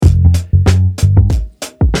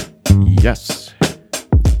Yes.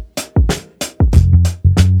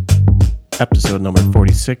 Episode number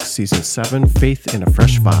 46, Season 7, Faith in a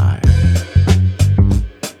Fresh Vibe.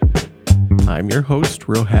 I'm your host,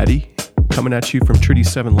 Real Hattie, coming at you from Treaty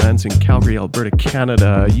 7 Lands in Calgary, Alberta,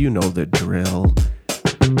 Canada. You know the drill.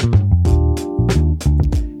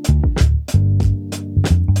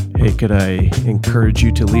 Hey, could I encourage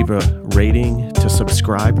you to leave a rating, to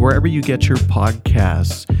subscribe, wherever you get your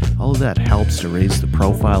podcasts? All of that helps to raise the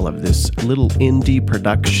profile of this little indie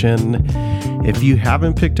production. If you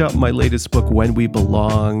haven't picked up my latest book, When We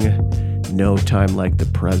Belong, No Time Like the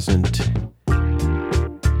Present,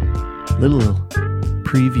 little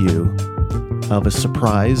preview of a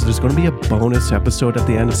surprise. There's going to be a bonus episode at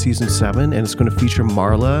the end of Season 7, and it's going to feature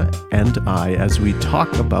Marla and I as we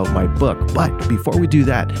talk about my book. But before we do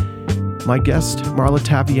that, my guest, Marla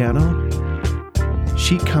Taviano,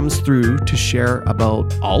 she comes through to share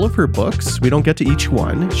about all of her books. We don't get to each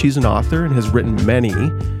one. She's an author and has written many.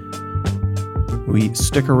 We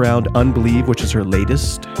stick around Unbelieve, which is her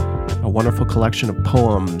latest, a wonderful collection of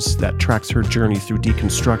poems that tracks her journey through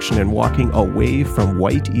deconstruction and walking away from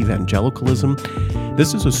white evangelicalism.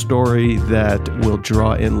 This is a story that will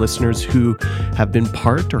draw in listeners who have been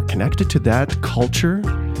part or connected to that culture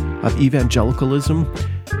of evangelicalism.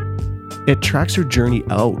 It tracks her journey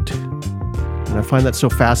out. And I find that so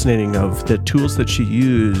fascinating, of the tools that she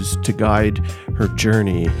used to guide her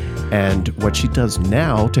journey and what she does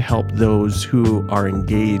now to help those who are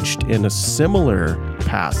engaged in a similar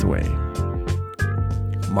pathway.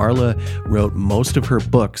 Marla wrote most of her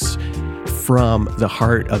books from the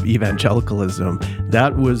heart of evangelicalism.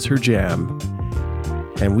 That was her jam.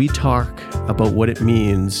 And we talk about what it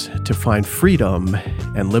means to find freedom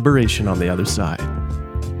and liberation on the other side.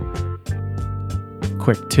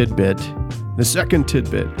 Quick tidbit. The second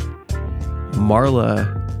tidbit,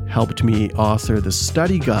 Marla helped me author the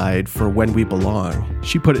study guide for When We Belong.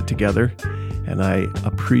 She put it together, and I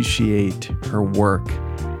appreciate her work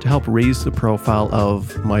to help raise the profile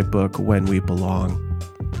of my book, When We Belong.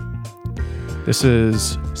 This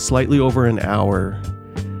is slightly over an hour,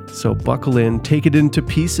 so buckle in, take it into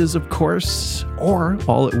pieces, of course, or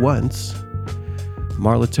all at once.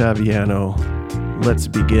 Marla Taviano, let's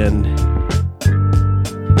begin.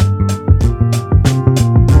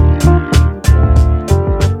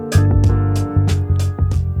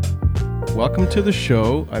 Welcome to the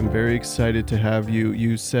show. I'm very excited to have you.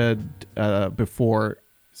 You said before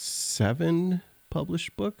 7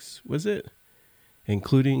 published books, was it?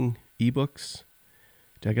 Including ebooks.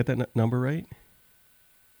 Did I get that number right?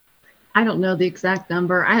 I don't know the exact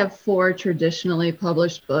number. I have 4 traditionally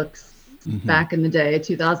published books back in the day,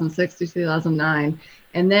 2006 to 2009.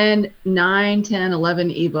 And then 9, 10, 11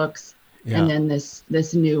 ebooks. Yeah. And then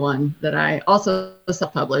this new one that I also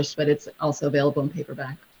self-published, but it's also available in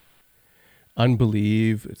paperback.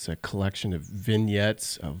 Unbelieve, it's a collection of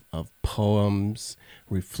vignettes of poems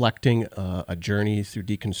reflecting a journey through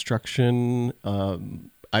deconstruction.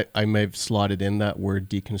 I may have slotted in that word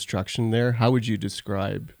deconstruction there. How would you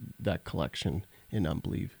describe that collection in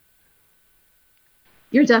Unbelieve?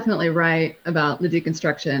 You're definitely right about the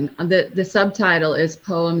deconstruction. The subtitle is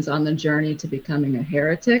Poems on the Journey to Becoming a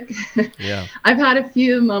Heretic. Yeah. I've had a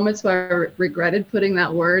few moments where I regretted putting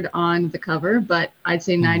that word on the cover, but I'd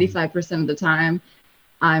say 95% of the time,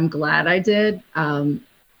 I'm glad I did.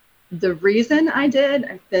 The reason I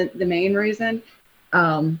did, the main reason,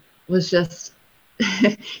 was just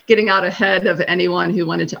getting out ahead of anyone who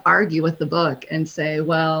wanted to argue with the book and say,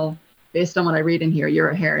 well, based on what I read in here, you're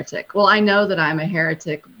a heretic. Well, I know that I'm a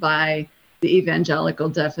heretic by the evangelical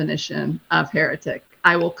definition of heretic.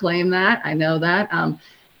 I will claim that. I know that.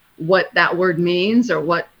 What that word means or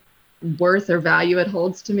what worth or value it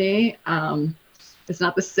holds to me, it's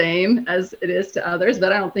not the same as it is to others,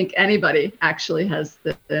 but I don't think anybody actually has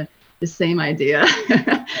the same idea.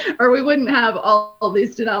 Or we wouldn't have all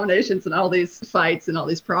these denominations and all these fights and all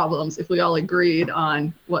these problems if we all agreed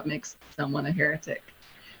on what makes someone a heretic.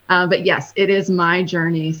 But yes, it is my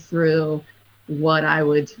journey through what I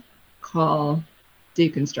would call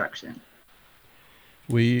deconstruction.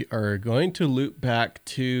 We are going to loop back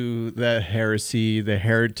to the heresy, the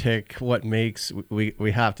heretic, what makes,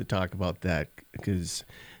 we have to talk about that because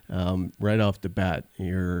right off the bat,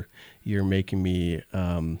 you're making me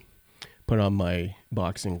put on my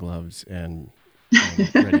boxing gloves and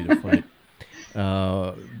ready to fight.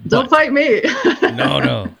 Don't fight me.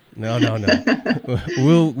 No.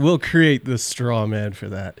 We'll create the straw man for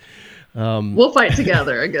that. We'll fight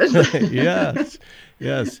together, I guess.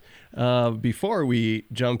 Yes. Before we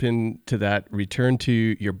jump into that, return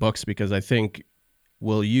to your books, because I think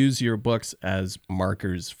we'll use your books as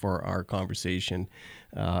markers for our conversation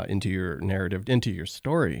into your narrative, into your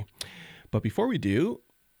story. But before we do,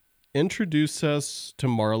 introduce us to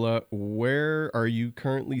Marla. Where are you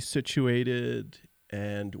currently situated,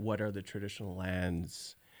 and what are the traditional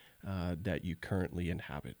lands that you currently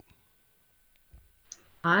inhabit?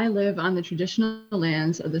 I live on the traditional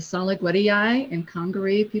lands of the Saligwediyai and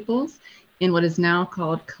Congaree peoples in what is now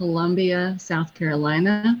called Columbia, South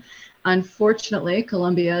Carolina. Unfortunately,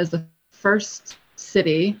 Columbia is the first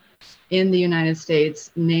city in the United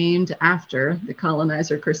States named after the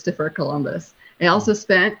colonizer Christopher Columbus. I also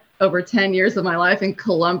spent over 10 years of my life in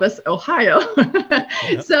Columbus, Ohio.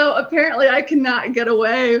 Yep. So apparently I cannot get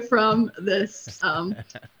away from this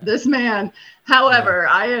this man. However,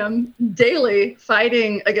 I am daily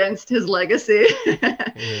fighting against his legacy.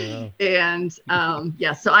 Yeah. And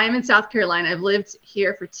so I am in South Carolina. I've lived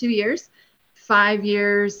here for 2 years. 5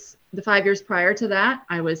 years, the 5 years prior to that,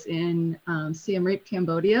 I was in Siem Reap,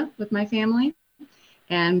 Cambodia with my family.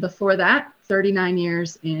 And before that, 39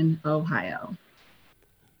 years in Ohio.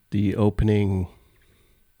 The opening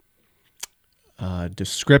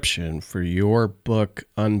description for your book,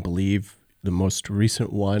 Unbelieve, the most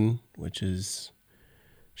recent one, which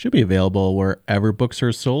should be available wherever books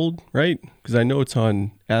are sold, right? Because I know it's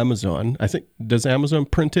on Amazon. I think, does Amazon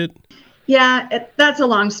print it? Yeah, that's a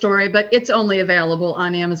long story, but it's only available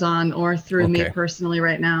on Amazon or through me personally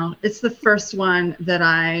right now. It's the first one that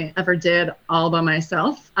I ever did all by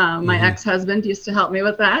myself. My ex-husband used to help me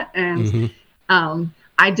with that, and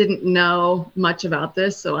I didn't know much about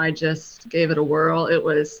this, so I just gave it a whirl. It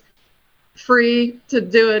was free to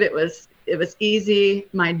do it. It was easy.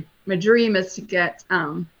 My dream is to get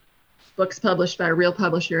books published by a real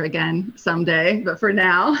publisher again someday, but for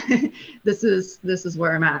now, this is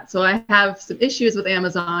where I'm at. So I have some issues with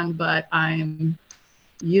Amazon, but I'm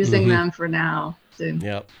using them for now to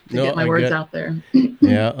get my words out there.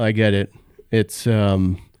 Yeah, I get it. It's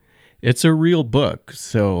a real book,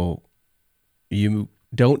 so you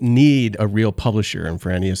don't need a real publisher. And for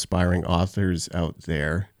any aspiring authors out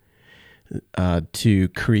there, to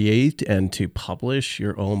create and to publish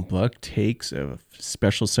your own book takes a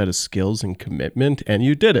special set of skills and commitment, and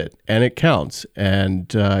you did it, and it counts.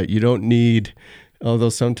 And you don't need, although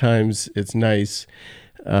sometimes it's nice,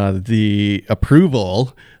 the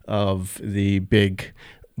approval of the big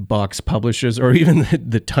box publishers or even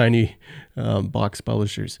the tiny box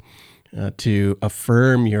publishers to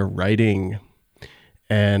affirm your writing.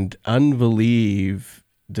 And Unbelieve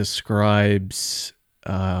describes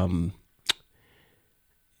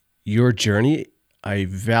your journey. I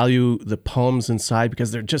value the poems inside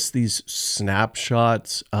because they're just these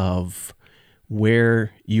snapshots of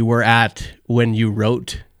where you were at when you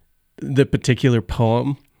wrote the particular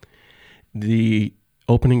poem. The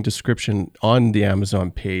opening description on the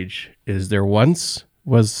Amazon page is, there once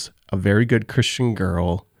was a very good Christian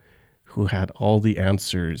girl who had all the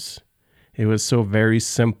answers. It was so very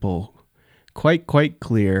simple, quite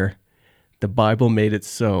clear. The Bible made it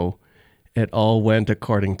so. It all went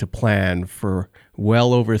according to plan for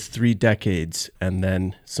well over 3 decades, and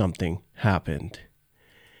then something happened.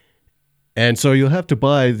 And so you'll have to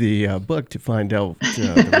buy the book to find out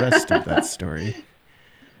the rest of that story.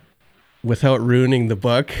 Without ruining the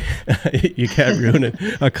book, you can't ruin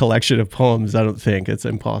a collection of poems, I don't think. It's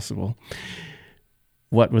impossible.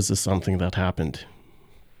 What was the something that happened?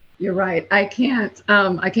 You're right. I can't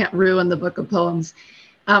ruin the book of poems.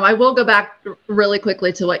 I will go back really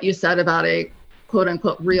quickly to what you said about a quote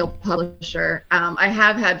unquote real publisher. I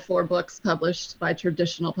have had 4 books published by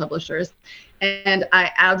traditional publishers, and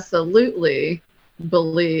I absolutely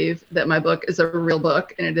believe that my book is a real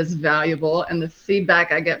book and it is valuable, and the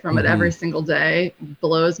feedback I get from it every single day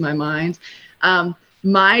blows my mind.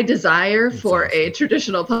 My desire for a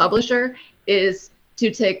traditional publisher is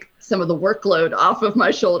to take some of the workload off of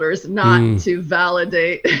my shoulders, not to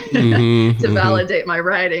validate validate my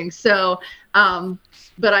writing. So,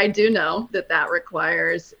 but I do know that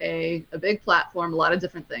requires a big platform, a lot of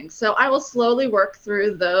different things. So I will slowly work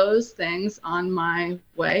through those things on my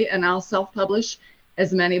way, and I'll self-publish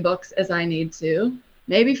as many books as I need to,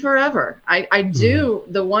 maybe forever. I do.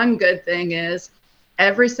 The one good thing is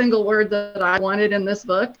every single word that I wanted in this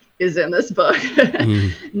book is in this book.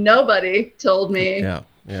 Nobody told me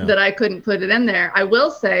that I couldn't put it in there. I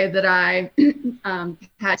will say that I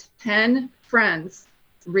had 10 friends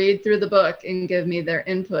read through the book and give me their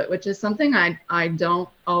input, which is something I don't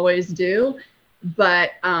always do.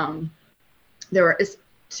 But there were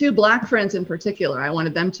 2 Black friends in particular. I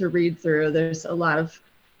wanted them to read through. There's a lot of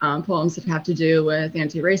poems that have to do with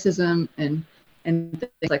anti-racism and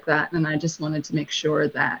things like that. And I just wanted to make sure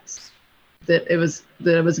that that it was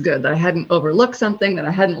good, that I hadn't overlooked something, that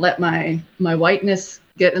I hadn't let my whiteness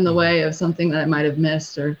get in the way of something that I might have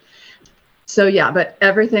missed. Or so, yeah, but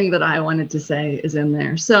everything that I wanted to say is in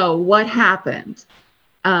there. So what happened?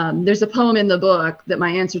 There's a poem in the book that my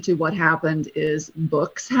answer to what happened is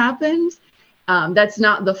books happened. That's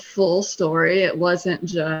not the full story. It wasn't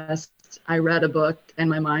just I read a book and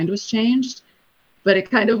my mind was changed, but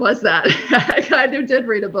it kind of was that. I kind of did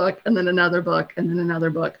read a book and then another book and then another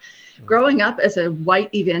book. Growing up as a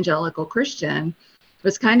white evangelical Christian, it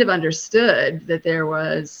was kind of understood that there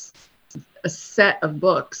was a set of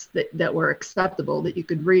books that were acceptable, that you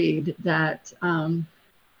could read, that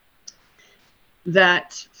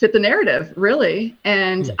fit the narrative, really.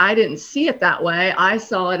 And I didn't see it that way. I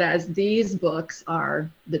saw it as these books are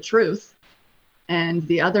the truth and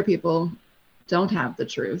the other people don't have the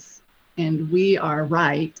truth. And we are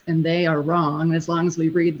right and they are wrong. As long as we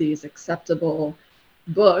read these acceptable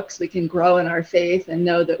books, we can grow in our faith and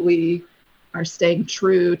know that we are staying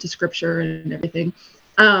true to scripture and everything.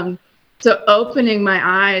 So opening my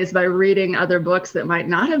eyes by reading other books that might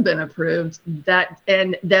not have been approved, that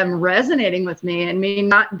and them resonating with me and me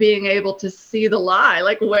not being able to see the lie,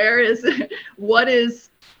 like what is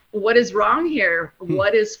wrong here?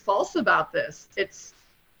 What is false about this? It's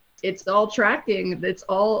all tracking. It's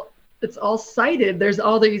all cited. There are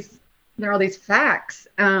all these facts.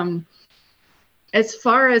 As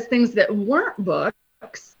far as things that weren't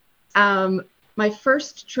books, my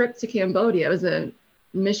first trip to Cambodia was a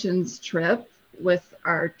missions trip with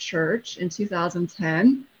our church in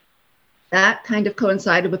 2010. That kind of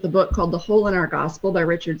coincided with a book called The Hole in Our Gospel by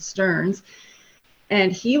Richard Stearns.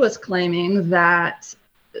 And he was claiming that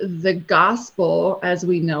the gospel as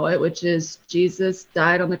we know it, which is Jesus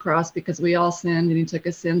died on the cross because we all sinned and he took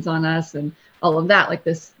his sins on us and all of that, like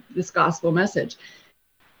this gospel message.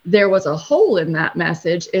 There was a hole in that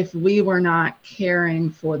message if we were not caring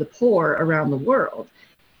for the poor around the world.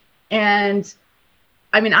 And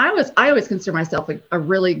I mean, I always consider myself a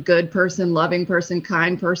really good person, loving person,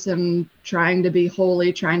 kind person, trying to be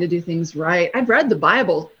holy, trying to do things right. I've read the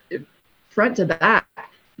Bible front to back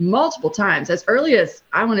multiple times. As early as,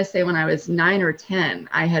 I want to say, when I was 9 or 10,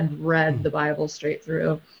 I had read the Bible straight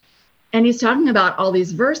through. And he's talking about all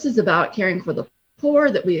these verses about caring for the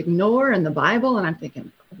poor that we ignore in the Bible. And I'm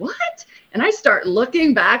thinking, what? And I start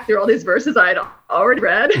looking back through all these verses I had already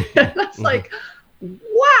read. And I was like,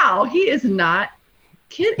 wow, he's not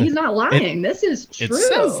lying. This is true. It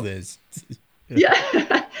says this.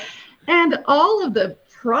 Yeah. And all of the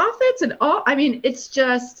prophets and all, I mean, it's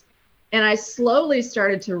just, and I slowly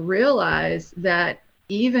started to realize that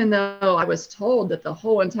even though I was told that the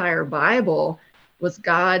whole entire Bible was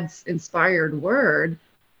God's inspired word,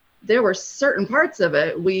 there were certain parts of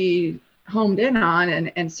it we homed in on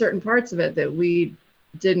and certain parts of it that we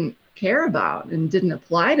didn't care about and didn't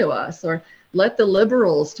apply to us, or let the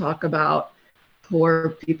liberals talk about poor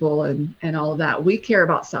people and all of that. We care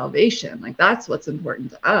about salvation. Like, that's what's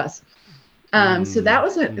important to us. So that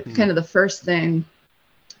was kind of the first thing.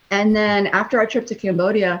 And then after our trip to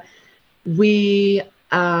Cambodia, we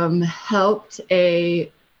helped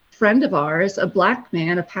a friend of ours, a Black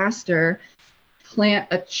man, a pastor, plant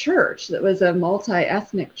a church that was a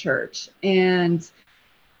multi-ethnic church. And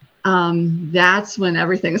that's when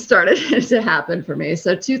everything started to happen for me.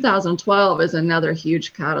 So 2012 is another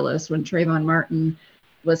huge catalyst, when Trayvon Martin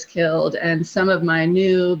was killed. And some of my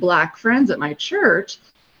new Black friends at my church,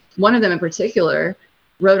 one of them in particular,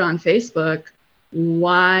 wrote on Facebook,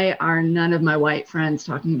 why are none of my white friends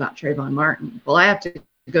talking about Trayvon Martin? Well, I have to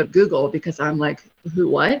go to Google because I'm like, who,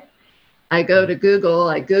 what? I go to Google,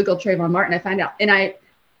 I Google Trayvon Martin, I find out. And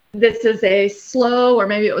this is a slow, or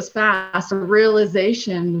maybe it was fast, a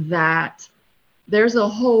realization that there's a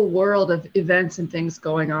whole world of events and things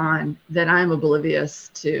going on that I'm oblivious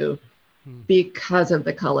to because of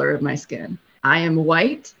the color of my skin. I am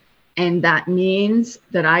white, and that means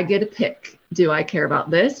that I get a pick. Do I care about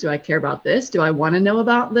this? Do I care about this? Do I want to know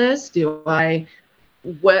about this? What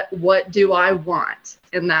do I want?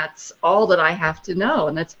 And that's all that I have to know,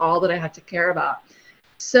 and that's all that I have to care about.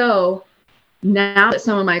 So now that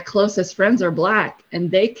some of my closest friends are Black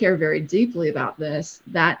and they care very deeply about this,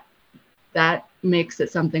 that makes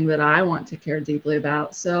it something that I want to care deeply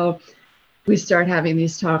about. So we start having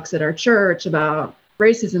these talks at our church about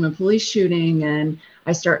racism and police shooting, and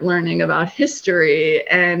I start learning about history.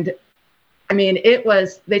 And I mean,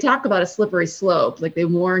 they talk about a slippery slope. Like, they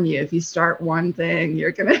warn you, if you start one thing,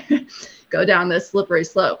 you're going to go down this slippery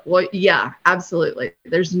slope. Well, yeah, absolutely.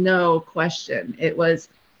 There's no question. It was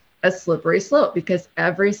a slippery slope because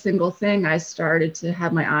every single thing I started to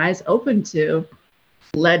have my eyes open to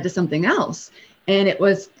led to something else. And it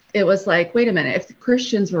was it was like, wait a minute, if the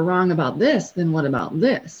Christians were wrong about this, then what about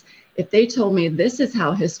this? If they told me this is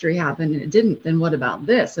how history happened and it didn't, then what about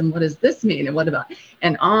this? And what does this mean? And what about,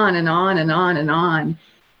 and on and on and on and on.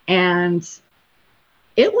 And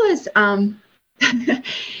it was,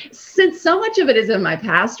 since so much of it is in my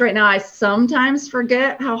past right now, I sometimes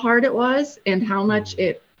forget how hard it was and how much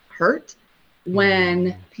it hurt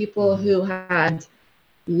when people who had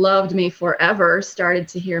loved me forever started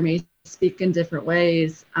to hear me speak in different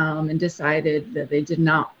ways, and decided that they did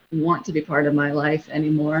not want to be part of my life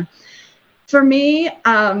anymore. For me,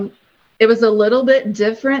 it was a little bit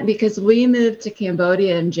different because we moved to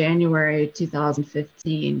Cambodia in January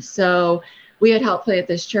 2015. So we had helped play at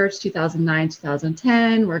this church 2009,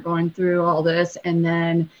 2010. We're going through all this, and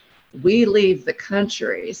then we leave the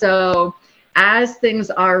country. So as things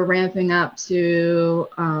are ramping up to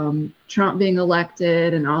Trump being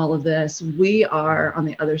elected and all of this, we are on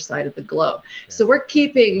the other side of the globe. So we're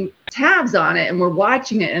keeping tabs on it and we're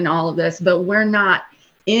watching it and all of this, but we're not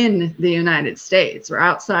in the United States. We're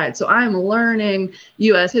outside. So I'm learning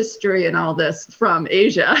US history and all this from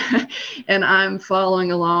Asia, and I'm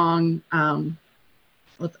following along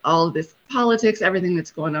with all of this politics, everything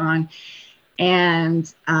that's going on.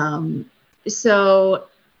 And so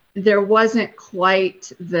there wasn't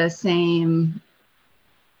quite the same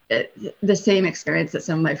experience that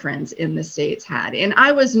some of my friends in the States had. And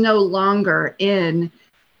I was no longer in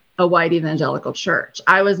a white evangelical church.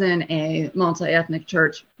 I was in a multi-ethnic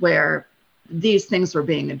church where these things were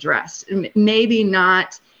being addressed. Maybe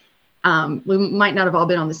not, we might not have all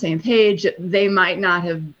been on the same page. They might not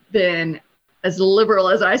have been as liberal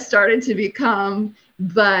as I started to become,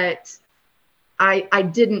 but I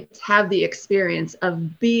didn't have the experience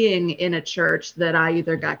of being in a church that I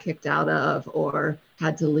either got kicked out of or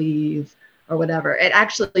had to leave or whatever. It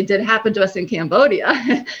actually did happen to us in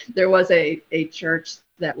Cambodia. There was a church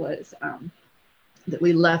that was that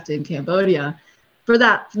we left in Cambodia for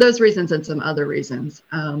those reasons and some other reasons.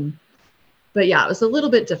 But yeah, it was a little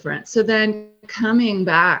bit different. So then coming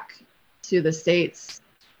back to the States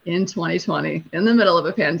in 2020, in the middle of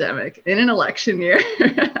a pandemic, in an election year,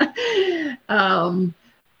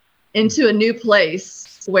 into a new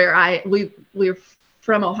place where we were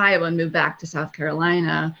from Ohio and moved back to South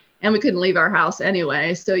Carolina, and we couldn't leave our house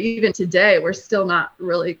anyway. So even today, we're still not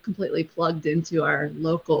really completely plugged into our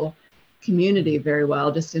local community very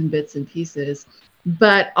well, just in bits and pieces.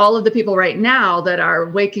 But all of the people right now that are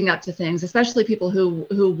waking up to things, especially people who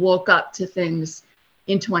woke up to things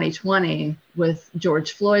in 2020 with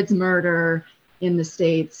George Floyd's murder in the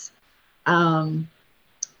States,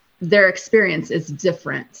 their experience is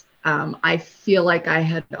different. I feel like I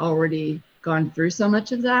had already gone through so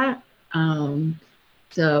much of that.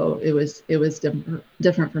 So it was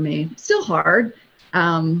different for me. Still hard,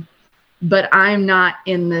 but I'm not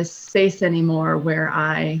in this space anymore where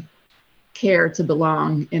I care to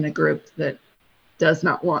belong in a group that does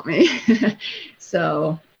not want me.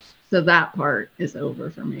 So that part is over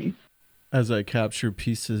for me. As I capture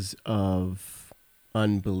pieces of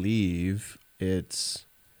Unbelieve, it's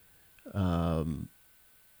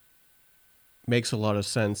makes a lot of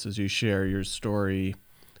sense as you share your story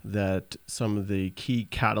that some of the key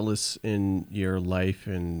catalysts in your life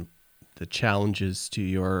and the challenges to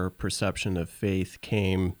your perception of faith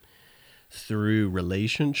came through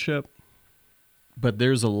relationship. But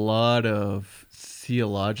there's a lot of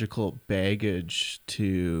theological baggage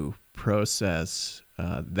to process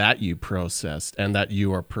that you processed and that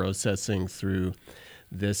you are processing through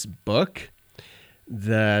this book.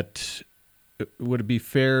 That would it be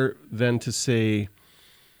fair then to say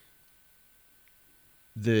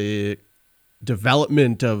the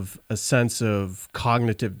development of a sense of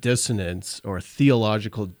cognitive dissonance or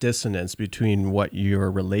theological dissonance between what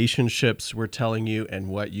your relationships were telling you and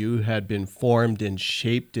what you had been formed and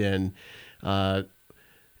shaped in, that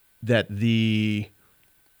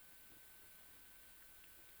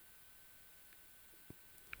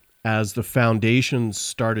as the foundations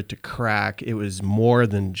started to crack, it was more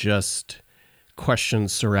than just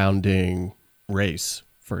questions surrounding race,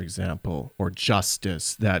 for example, or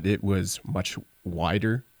justice, that it was much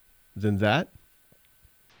wider than that?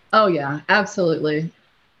 Oh, yeah, absolutely.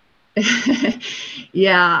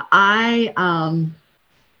 Yeah, again,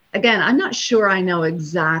 I'm not sure I know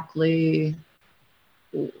exactly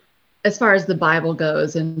as far as the Bible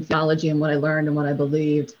goes and theology and what I learned and what I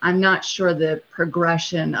believed. I'm not sure the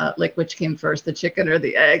progression of like which came first, the chicken or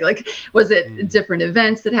the egg. Like, was it different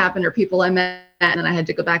events that happened or people I met and then I had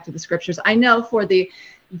to go back to the scriptures? I know for the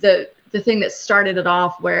thing that started it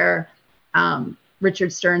off where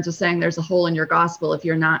Richard Stearns was saying there's a hole in your gospel if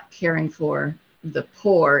you're not caring for the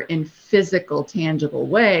poor in physical, tangible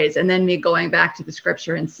ways. And then me going back to the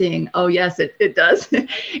scripture and seeing, oh yes, it does,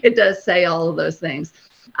 it does say all of those things.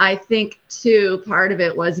 I think too, part of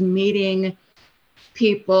it was meeting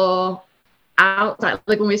people outside.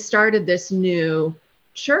 Like when we started this new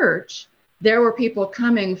church, there were people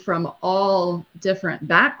coming from all different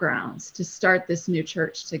backgrounds to start this new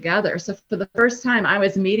church together. So for the first time, I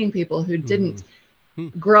was meeting people who didn't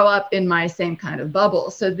grow up in my same kind of bubble.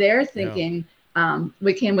 So they're thinking,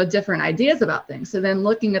 we came with different ideas about things. So then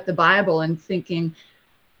looking at the Bible and thinking,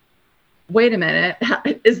 wait a minute,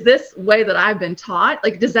 is this way that I've been taught?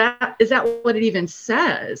 Like, is that what it even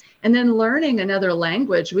says? And then learning another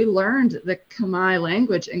language. We learned the Khmer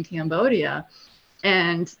language in Cambodia.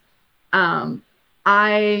 And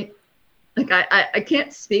I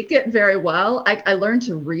can't speak it very well. I learned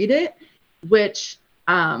to read it, which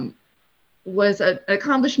was an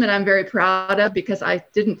accomplishment I'm very proud of, because I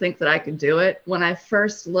didn't think that I could do it. When I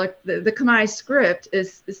first looked, the Khmer script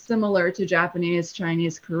is similar to Japanese,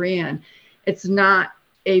 Chinese, Korean. It's not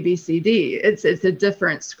ABCD. It's a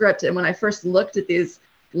different script. And when I first looked at these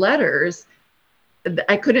letters,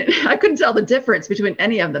 I couldn't tell the difference between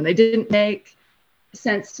any of them. They didn't make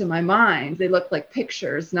sense to my mind. They looked like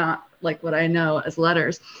pictures, not like what I know as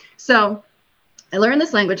letters. So I learned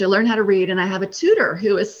this language, I learned how to read, and I have a tutor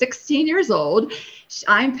who is 16 years old.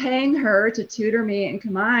 I'm paying her to tutor me in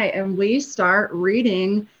Khmer, and we start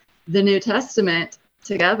reading the New Testament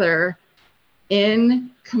together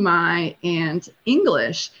in Khmer and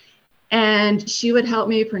English. And she would help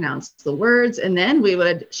me pronounce the words, and then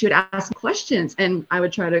she would ask questions, and I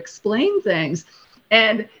would try to explain things.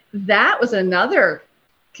 And that was another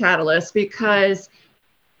catalyst, because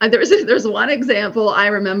there's one example I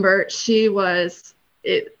remember. It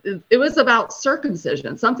was about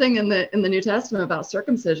circumcision, something in the New Testament about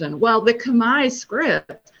circumcision. Well, the Khmer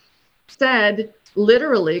script said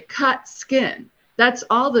literally cut skin. That's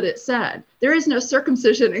all that it said. There is no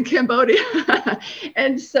circumcision in Cambodia.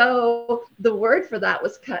 And so the word for that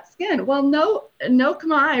was cut skin. Well, no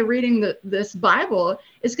Khmer reading this Bible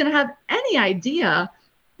is going to have any idea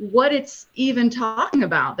what it's even talking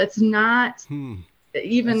about. That's not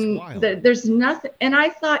even, there's nothing. And I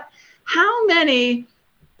thought, how many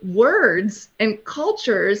words and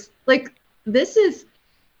cultures, like this is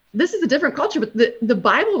a different culture, but the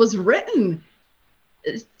Bible was written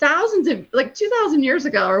thousands of, like 2,000 years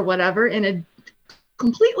ago or whatever, in a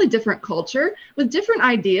completely different culture with different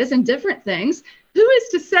ideas and different things. Who is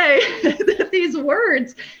to say that these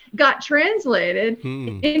words got translated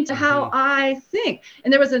into how I think?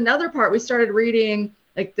 And there was another part we started reading,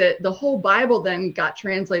 like the whole Bible then got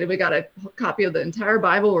translated. We got a copy of the entire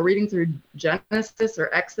Bible. We're reading through Genesis or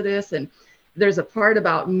Exodus, and there's a part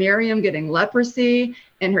about Miriam getting leprosy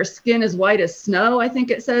and her skin is white as snow, I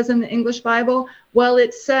think it says in the English Bible. Well,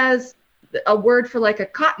 it says a word for like a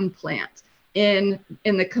cotton plant in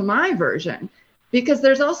the Khmer version, because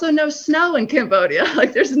there's also no snow in Cambodia.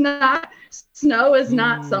 Like snow is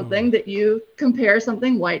not something that you compare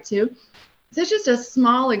something white to. So it's just a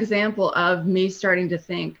small example of me starting to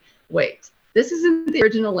think, wait, this isn't the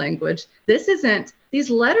original language. This isn't these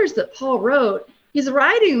letters that Paul wrote. He's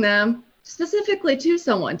writing them specifically to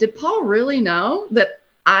someone. Did Paul really know that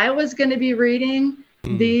I was going to be reading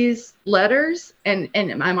these letters? And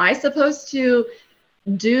am I supposed to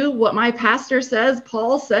do what my pastor says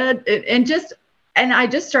Paul said? And I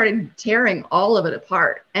just started tearing all of it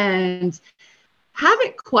apart and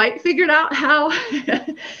haven't quite figured out how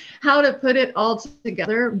to put it all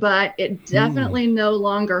together, but it definitely no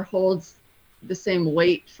longer holds the same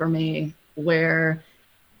weight for me, where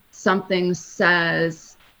something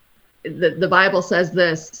says, the Bible says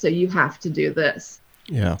this, so you have to do this.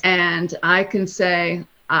 Yeah. And I can say,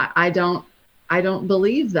 I don't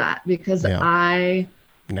believe that, because I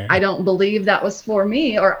don't believe that was for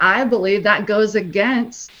me, or I believe that goes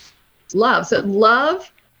against love. So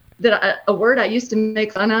love, a word I used to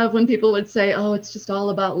make fun of when people would say, oh, it's just all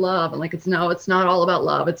about love. And like, it's not all about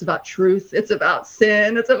love. It's about truth. It's about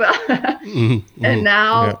sin. It's about, and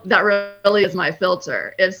now that really is my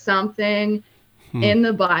filter. If something in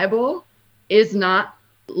the Bible is not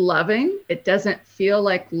loving, it doesn't feel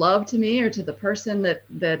like love to me or to the person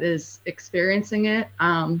that is experiencing it,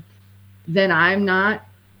 then I'm not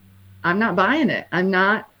buying it. I'm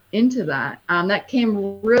not into that. That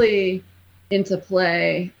came really into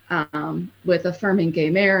play with affirming gay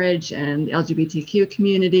marriage and the LGBTQ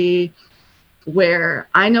community, where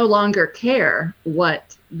I no longer care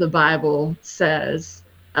what the Bible says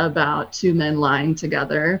about two men lying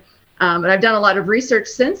together. But I've done a lot of research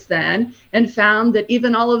since then and found that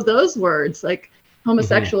even all of those words, like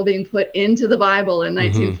homosexual being put into the Bible in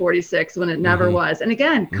 1946 when it never was. And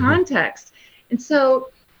again, context. And so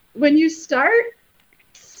when you start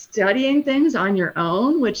studying things on your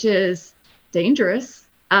own, which is dangerous,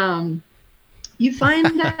 you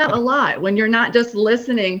find out a lot when you're not just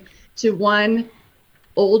listening to one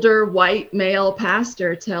older white male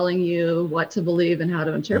pastor telling you what to believe and how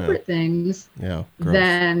to interpret things. Yeah.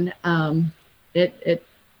 Then it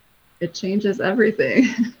changes everything.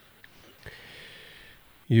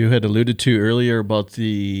 You had alluded to earlier about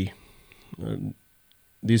the,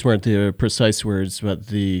 these weren't the precise words, but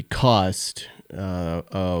the cost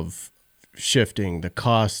of shifting, the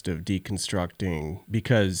cost of deconstructing.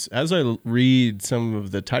 Because as I read some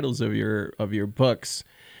of the titles of your books,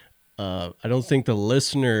 I don't think the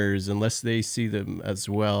listeners, unless they see them as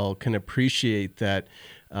well, can appreciate that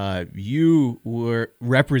you were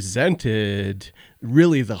represented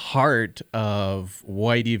really the heart of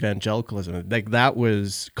white evangelicalism. Like that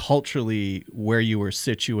was culturally where you were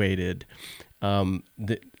situated. I'm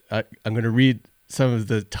going to read some of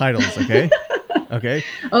the titles, okay? Okay.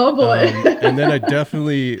 Oh boy. And then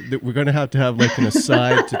we're going to have like an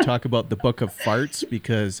aside to talk about the Book of Farts,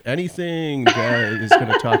 because anything that is going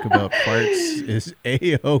to talk about farts is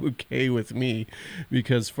A-okay with me,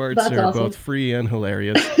 because farts are awesome. Both free and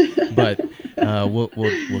hilarious. But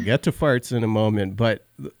we'll get to farts in a moment. But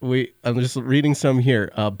I'm just reading some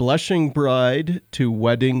here. Blushing Bride to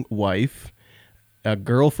Wedding Wife, A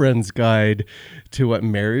Girlfriend's Guide to What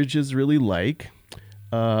Marriage is Really Like.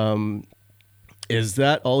 Is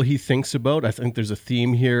that all he thinks about? I think there's a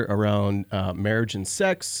theme here around marriage and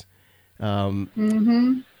sex, how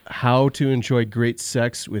to enjoy great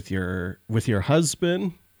sex with your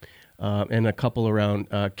husband, and a couple around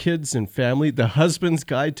kids and family. The Husband's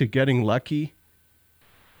Guide to Getting Lucky.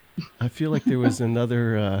 I feel like there was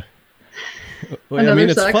another. I mean,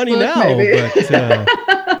 it's funny now, but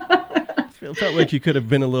it felt like you could have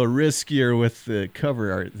been a little riskier with the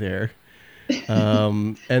cover art there.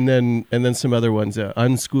 And then some other ones,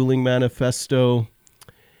 Unschooling Manifesto,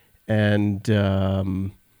 and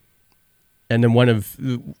then one of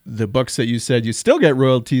the books that you said you still get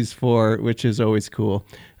royalties for, which is always cool,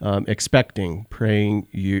 Expecting,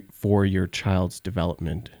 Praying for Your Child's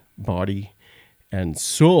Development, Body and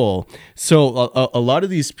Soul. So a lot of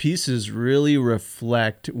these pieces really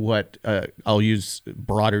reflect what, I'll use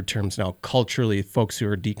broader terms now, culturally, folks who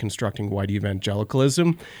are deconstructing white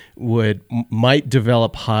evangelicalism might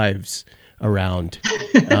develop hives around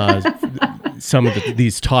some of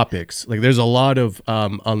these topics. Like there's a lot of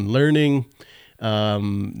unlearning.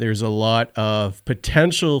 There's a lot of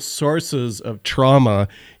potential sources of trauma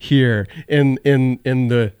here in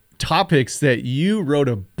the topics that you wrote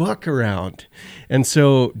a book around. And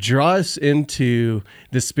so draw us into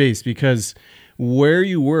the space, because where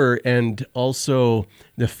you were, and also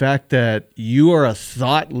the fact that you are a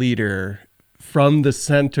thought leader from the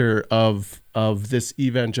center of this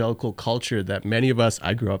evangelical culture that many of us,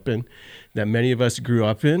 I grew up in, that many of us grew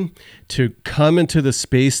up in, to come into the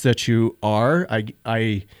space that you are.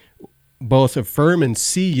 I both affirm and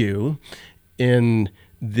see you in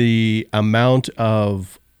the amount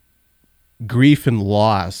of grief and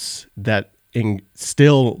loss that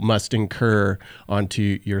still must incur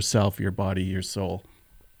onto yourself, your body, your soul.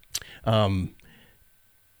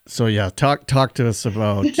 So yeah, talk to us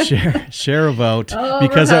about, share about,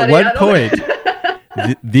 because at one point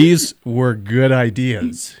these were good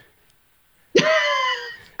ideas.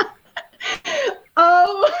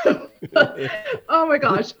 Oh my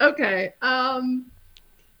gosh. Okay.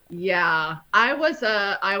 Yeah, I was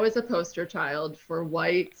a poster child for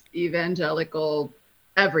white evangelical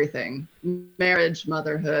everything, marriage,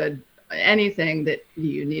 motherhood, anything that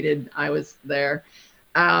you needed, I was there.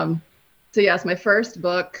 So yes, my first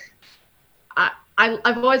book,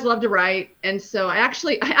 I've always loved to write, and so I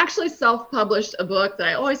actually self-published a book that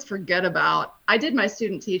I always forget about. I did my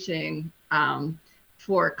student teaching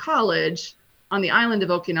for college on the island of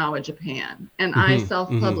Okinawa, Japan, and I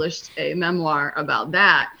self-published a memoir about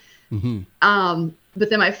that. But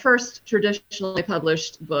then my first traditionally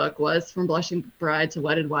published book was From Blushing Bride to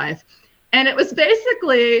Wedded Wife. And it was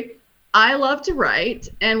basically, I love to write,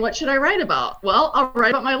 and what should I write about? Well, I'll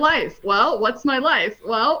write about my life. Well, what's my life?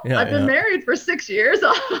 Well, I've been married for 6 years.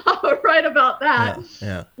 I'll write about that,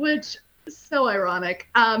 which is so ironic.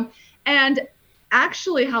 And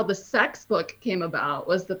actually how the sex book came about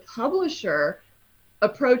was the publisher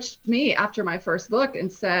approached me after my first book and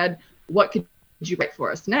said, what could you write for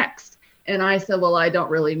us next? And I said, well, I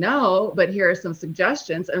don't really know, but here are some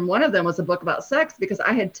suggestions. And one of them was a book about sex, because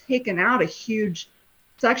I had taken out a huge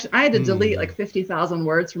section. I had to delete like 50,000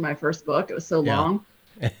 words from my first book. It was so long.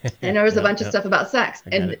 And there was a bunch of stuff about sex.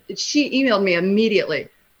 And she emailed me immediately,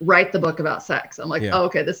 write the book about sex. I'm like, oh,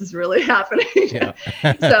 okay, this is really happening.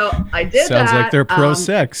 So I did that. Sounds like they're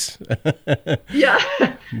pro-sex. Yeah.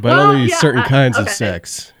 But only certain kinds of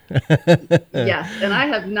sex. Yes. And I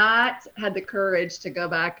have not had the courage to go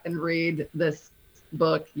back and read this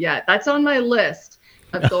book yet. That's on my list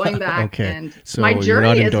of going back. And so my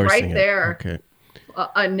journey is right there. Okay.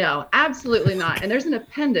 No, absolutely not. And there's an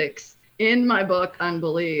appendix in my book,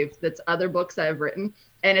 Unbelieved, that's other books I've written.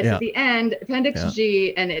 And it's at the end, Appendix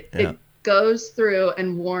G, and it goes through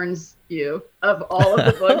and warns you of all of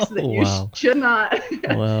the books that you should not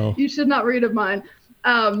you should not read of mine.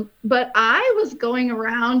 But I was going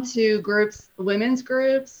around to groups, women's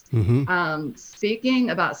groups,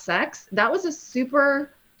 speaking about sex. That was a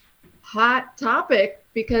super hot topic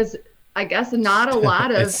because I guess not a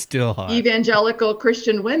lot of evangelical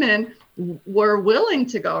Christian women were willing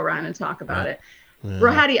to go around and talk about it.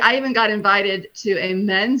 Rohadi, I even got invited to a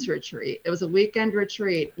men's retreat. It was a weekend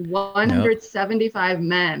retreat, 175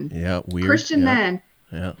 men, weird. Christian men.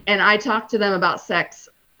 And I talked to them about sex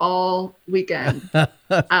all weekend.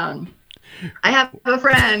 I have a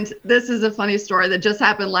friend, this is a funny story that just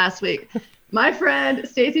happened last week. My friend,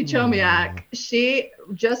 Stacy Chomiak, she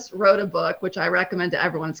just wrote a book, which I recommend to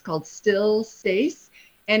everyone. It's called Still Stace.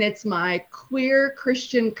 And it's my queer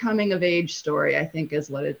Christian coming of age story, I think is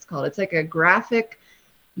what it's called. It's like a graphic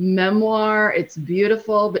memoir. It's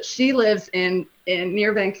beautiful, but she lives in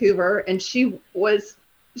near Vancouver, and she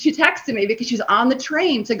texted me because she's on the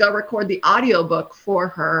train to go record the audiobook for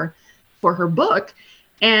her book.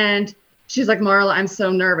 And she's like, Marla, I'm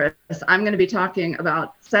so nervous. I'm going to be talking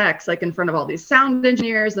about sex, like in front of all these sound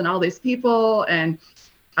engineers and all these people. And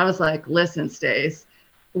I was like, listen, Stace,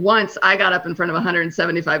 once I got up in front of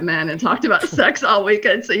 175 men and talked about sex all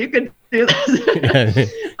weekend, so you could do this.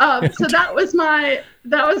 So that was my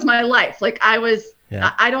life. Like I was,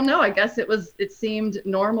 I don't know, I guess it seemed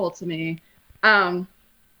normal to me.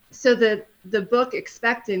 So the book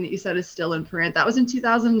Expecting that you said is still in print. That was in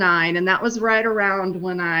 2009. And that was right around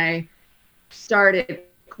when I started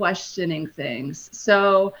questioning things.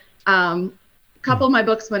 So a couple of my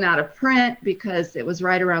books went out of print because it was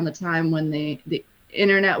right around the time when the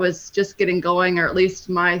internet was just getting going, or at least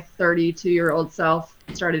my 32-year-old self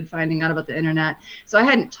started finding out about the internet. So I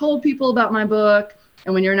hadn't told people about my book.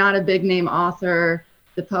 And when you're not a big name author,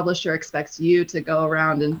 the publisher expects you to go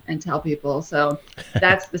around and tell people. So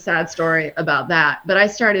that's the sad story about that. But I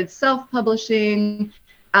started self-publishing.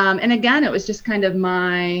 And again, it was just kind of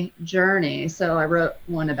my journey. So I wrote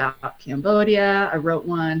one about Cambodia. I wrote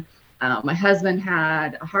one. My husband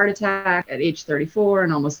had a heart attack at age 34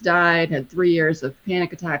 and almost died, had 3 years of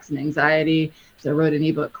panic attacks and anxiety. So I wrote an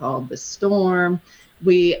ebook called The Storm.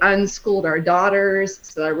 We unschooled our daughters.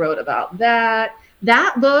 So I wrote about that.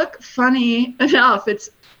 That book, funny enough, it's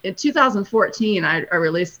in 2014, I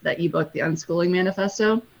released that ebook, The Unschooling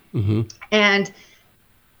Manifesto. And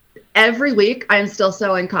every week I'm still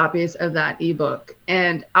selling copies of that ebook,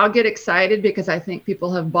 and I'll get excited because I think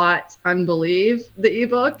people have bought Unbelieve, the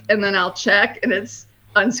ebook, and then I'll check and it's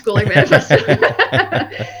Unschooling Manifesto.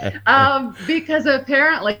 Because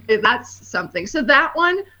apparently that's something. So that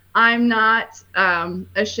one I'm not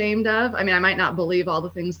ashamed of. I mean, I might not believe all the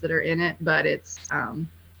things that are in it, but it's I'm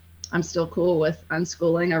still cool with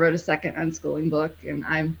unschooling. I wrote a second unschooling book, and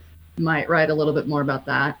I might write a little bit more about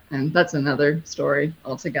that, and that's another story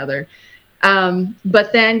altogether.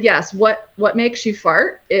 But then, yes, what makes you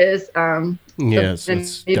fart is an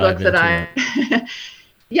ebook that I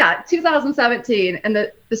 2017,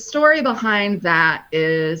 and the story behind that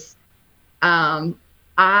is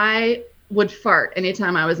I would fart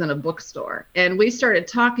anytime I was in a bookstore, and we started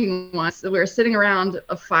talking once. We were sitting around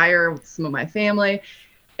a fire with some of my family,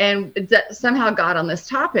 and that somehow got on this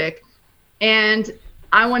topic, and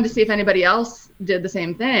I wanted to see if anybody else did the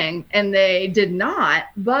same thing, and they did not,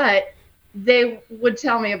 but they would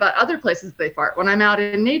tell me about other places they fart. When I'm out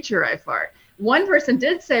in nature, I fart. One person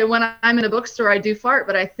did say, when I'm in a bookstore, I do fart,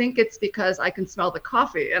 but I think it's because I can smell the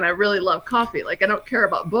coffee, and I really love coffee. Like, I don't care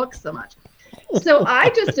about books so much. So I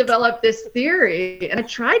just developed this theory, and I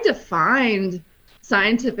tried to find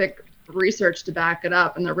scientific research to back it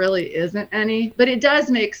up, and there really isn't any, but it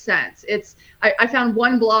does make sense. I found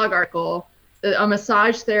one blog article. A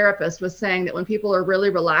massage therapist was saying that when people are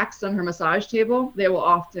really relaxed on her massage table, they will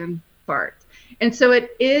often fart. And so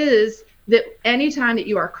it is that anytime that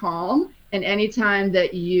you are calm and anytime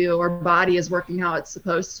that your body is working how it's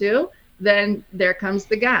supposed to, then there comes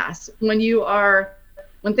the gas. When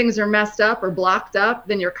things are messed up or blocked up,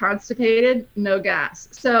 then you're constipated, no gas.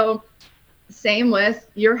 So same with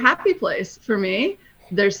your happy place for me.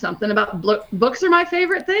 there's something about books are my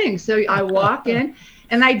favorite thing. So I walk in,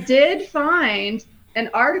 and I did find an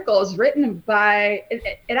article is written by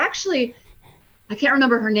it actually, I can't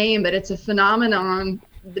remember her name, but it's a phenomenon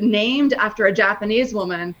named after a Japanese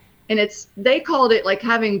woman. And they called it like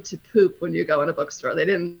having to poop when you go in a bookstore. They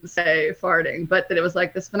didn't say farting, but that it was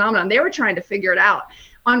like this phenomenon. They were trying to figure it out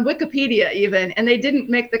on Wikipedia even, and they didn't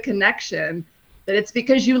make the connection that it's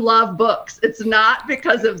because you love books. It's not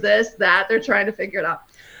because of this, that. They're trying to figure it out.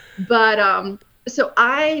 But so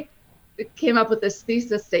I came up with this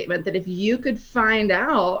thesis statement that if you could find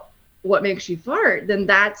out what makes you fart, then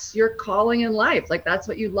that's your calling in life. Like, that's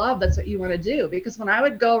what you love. That's what you want to do. Because when I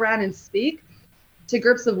would go around and speak to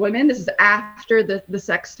groups of women, this is after the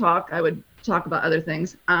sex talk, I would talk about other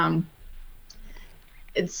things.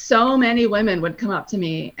 So many women would come up to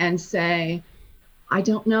me and say, I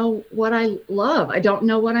don't know what I love. I don't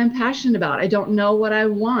know what I'm passionate about. I don't know what I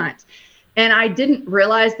want. And I didn't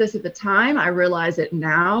realize this at the time. I realize it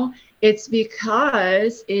now. It's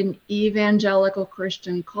because in evangelical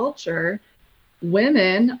Christian culture,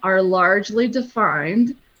 women are largely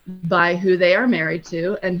defined by who they are married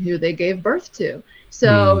to and who they gave birth to.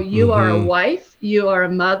 So you are a wife, you are a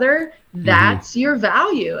mother, that's your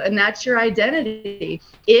value and that's your identity.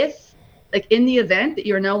 If, like, in the event that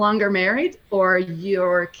you're no longer married, or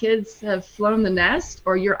your kids have flown the nest,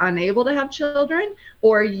 or you're unable to have children,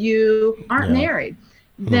 or you aren't married,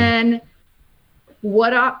 then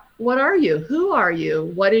what are you? Who are you?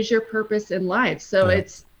 What is your purpose in life? So it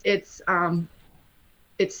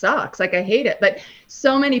sucks. Like, I hate it. But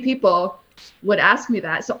so many people would ask me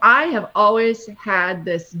that. So I have always had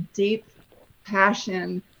this deep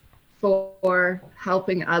passion for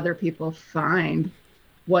helping other people find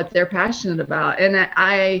what they're passionate about.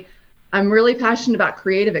 And I'm really passionate about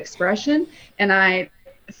creative expression. And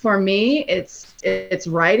for me, it's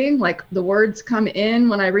writing. Like, the words come in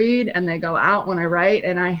when I read and they go out when I write,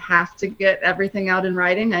 and I have to get everything out in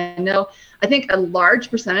writing. I think a large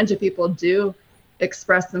percentage of people do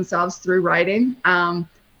express themselves through writing.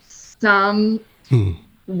 Some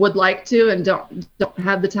would like to and don't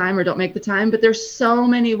have the time or don't make the time, but there's so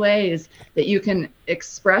many ways that you can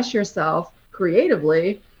express yourself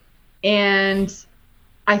creatively. And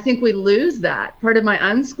I think we lose that. Part of my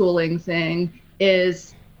unschooling thing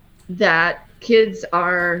is that kids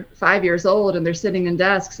are 5 years old and they're sitting in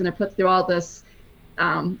desks and they're put through all this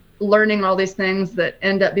learning all these things that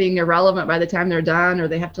end up being irrelevant by the time they're done, or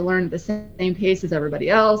they have to learn at the same pace as everybody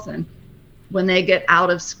else. And when they get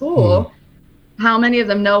out of school, how many of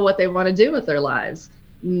them know what they want to do with their lives?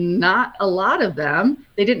 Not a lot of them.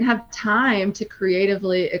 They didn't have time to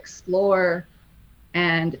creatively explore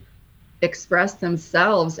and express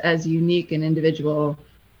themselves as unique and individual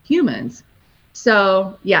humans.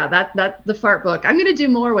 So yeah, that the fart book. I'm going to do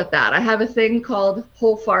more with that. I have a thing called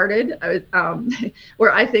Whole Farted,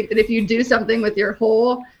 where I think that if you do something with your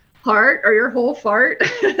whole heart or your whole fart,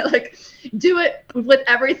 like do it with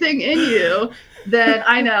everything in you, then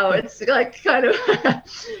I know it's like kind of,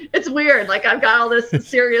 it's weird. Like, I've got all this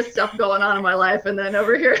serious stuff going on in my life, and then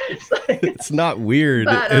over here it's like, it's not weird.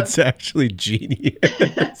 But, it's actually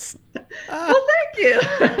genius. Well, thank you.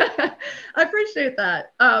 I appreciate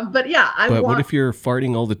that. But yeah, what if you're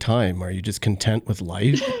farting all the time? Are you just content with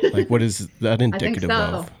life? Like, what is that indicative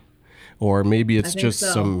of? Or maybe it's just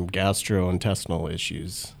some gastrointestinal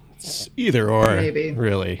issues. It's either or, maybe.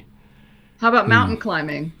 Really. How about mountain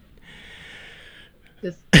climbing?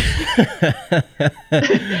 Just,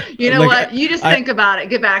 you know, like, what? You just think about it.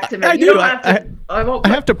 Get back to me. I do. I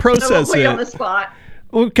have to process I won't put you on the spot.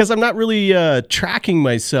 Well, because I'm not really tracking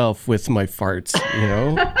myself with my farts, you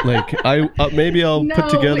know. Like, maybe I'll put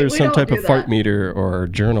together some type of fart meter or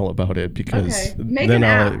journal about it, because then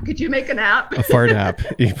I'll. Could you make an app? A fart app.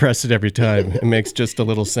 You press it every time. It makes just a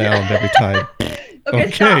little sound every time.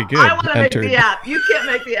 Okay, good. I want to make the app. You can't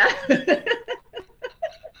make the app.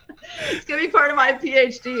 It's going to be part of my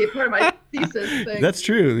PhD, part of my thesis thing. That's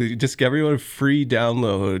true. Just give everyone a free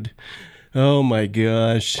download. Oh my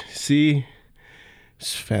gosh. See?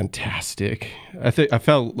 It's fantastic. I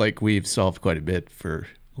felt like we've solved quite a bit for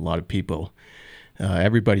a lot of people.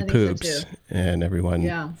 Everybody poops, and everyone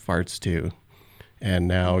farts too. And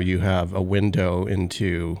now you have a window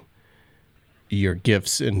into your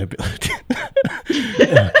gifts and ability.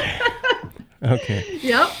 Okay.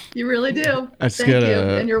 Yep, you really do. Thank you,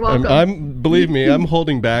 and you're welcome. Believe me, I'm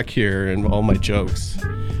holding back here in all my jokes.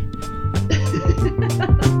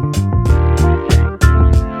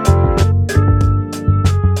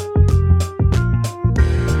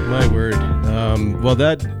 My word. Well,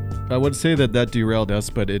 that I would say that derailed us,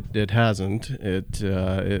 but it hasn't.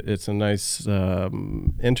 It's a nice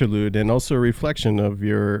interlude and also a reflection of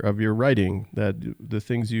your writing, that the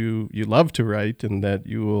things you love to write, and that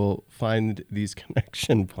you will find these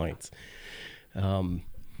connection points.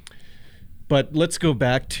 But let's go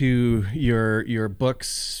back to your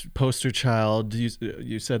book's poster child.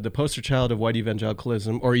 You said the poster child of white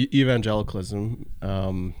evangelicalism, or evangelicalism.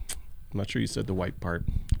 I'm not sure you said the white part,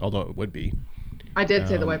 although it would be. I did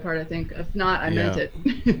say the white part, I think. If not, I meant it.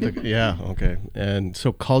 Yeah, okay. And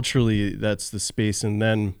so culturally, that's the space. And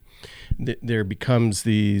then there becomes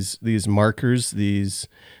these markers, these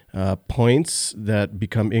points that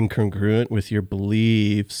become incongruent with your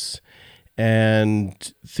beliefs,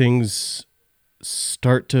 and things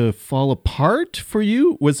start to fall apart for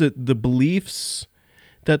you. Was it the beliefs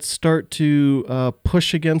that start to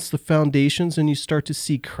push against the foundations and you start to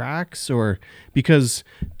see cracks? Or because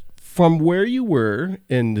from where you were,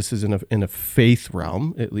 and this is in a faith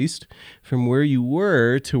realm, at least, from where you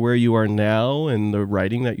were to where you are now, and the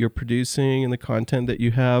writing that you're producing and the content that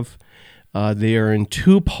you have, they are in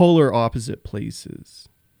two polar opposite places.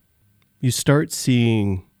 You start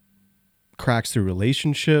seeing cracks through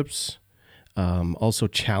relationships, also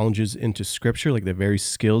challenges into scripture, like the very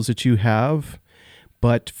skills that you have.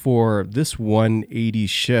 But for this 180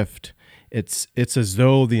 shift, it's as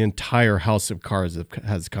though the entire house of cards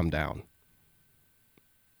has come down.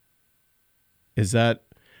 Is that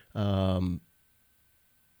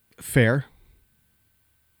fair?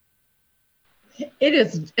 It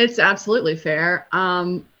is. It's absolutely fair.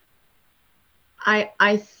 I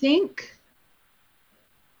think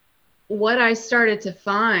what I started to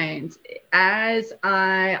find as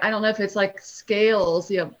I don't know if it's like scales,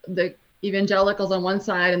 the evangelicals on one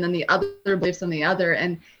side and then the other beliefs on the other,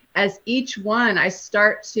 and as each one, I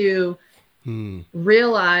start to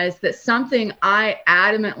realize that something I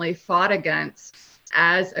adamantly fought against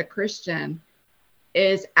as a Christian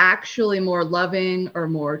is actually more loving or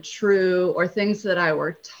more true, or things that I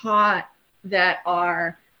were taught that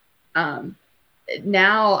are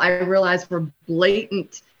now I realize were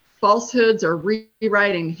blatant falsehoods or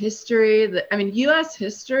rewriting history. U.S.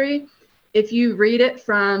 history, if you read it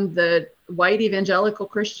from the white evangelical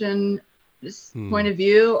Christian point of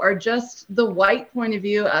view, or just the white point of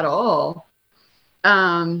view at all,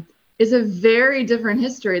 is a very different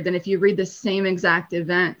history than if you read the same exact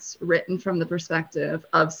events written from the perspective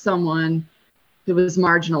of someone who was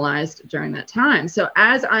marginalized during that time. So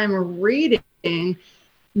as I'm reading,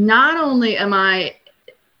 not only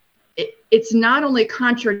it's not only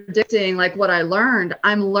contradicting like what I learned,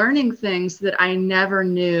 I'm learning things that I never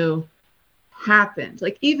knew happened.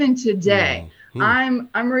 Like even today,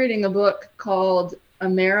 I'm reading a book called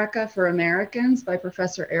America for Americans by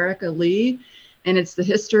Professor Erica Lee, and it's the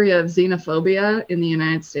history of xenophobia in the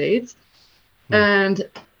United States. And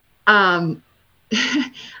I've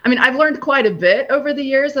learned quite a bit over the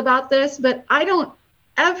years about this, but I don't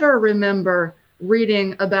ever remember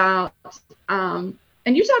reading about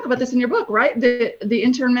and you talk about this in your book, right? The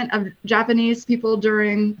internment of Japanese people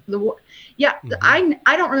during the war. Yeah,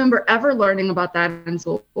 I don't remember ever learning about that in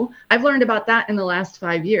school. I've learned about that in the last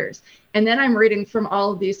 5 years. And then I'm reading from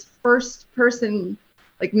all of these first person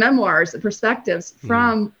like memoirs and perspectives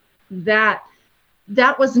from that.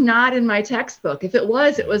 That was not in my textbook. If it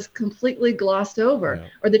was completely glossed over. Yeah.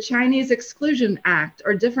 Or the Chinese Exclusion Act,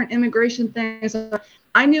 or different immigration things.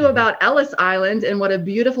 I knew about Ellis Island and what a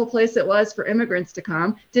beautiful place it was for immigrants to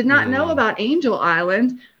come. Did not know about Angel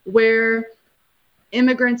Island, where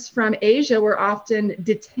immigrants from Asia were often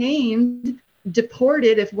detained,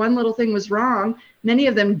 deported if one little thing was wrong. Many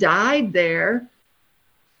of them died there.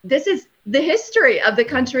 This is the history of the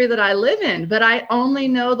country that I live in, but I only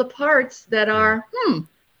know the parts that are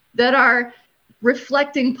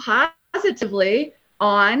reflecting positively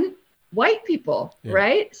on white people,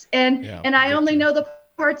 right? And I only know the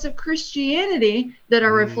parts of Christianity that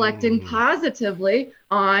are reflecting positively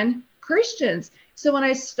on Christians. So when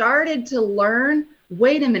I started to learn,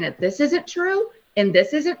 wait a minute, this isn't true, and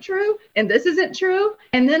this isn't true, and this isn't true,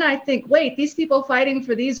 and then I think, wait, these people fighting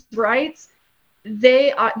for these rights,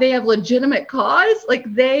 they have legitimate cause,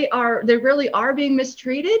 like they really are being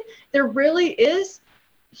mistreated. There really is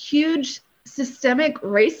huge systemic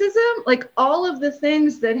racism, like all of the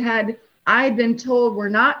things that I'd been told were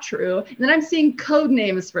not true. And then I'm seeing code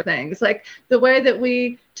names for things, like the way that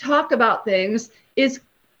we talk about things is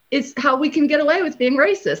how we can get away with being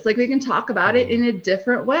racist. Like we can talk about it in a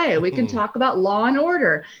different way. We can talk about law and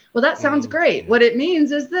order. Well, that sounds great. What it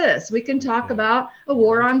means is this. We can talk about a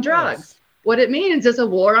war on drugs. What it means is a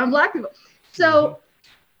war on Black people. So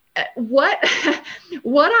what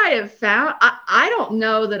what I have found, I don't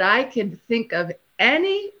know that I can think of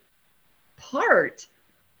any part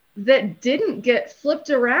that didn't get flipped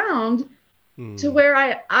around to where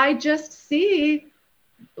I just see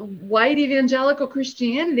white evangelical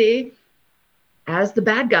Christianity as the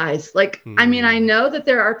bad guys. Like, I mean, I know that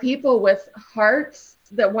there are people with hearts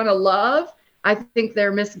that want to love. I think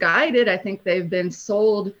they're misguided. I think they've been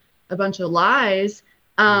sold a bunch of lies.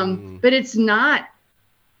 But it's not,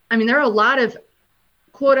 I mean, there are a lot of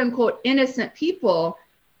quote unquote innocent people.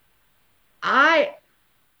 That's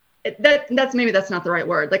maybe that's not the right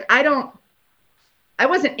word. Like, I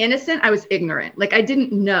wasn't innocent. I was ignorant. Like, I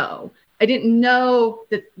didn't know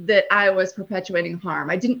that I was perpetuating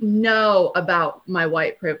harm. I didn't know about my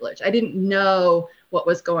white privilege. I didn't know what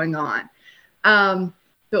was going on.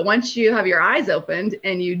 But once you have your eyes opened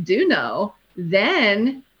and you do know,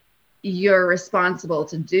 then you're responsible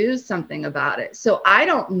to do something about it. So I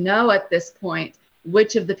don't know at this point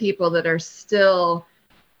which of the people that are still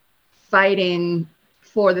fighting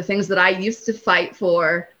for the things that I used to fight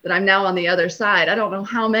for, that I'm now on the other side. I don't know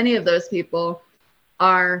how many of those people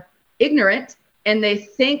are ignorant and they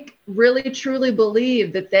think, really truly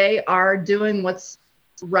believe that they are doing what's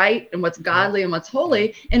right and what's godly and what's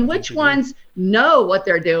holy, and which ones know what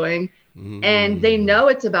they're doing and they know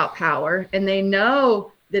it's about power and they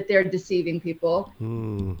know that they're deceiving people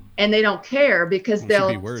and they don't care because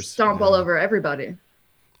they'll stomp all over everybody.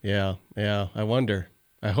 Yeah. I wonder.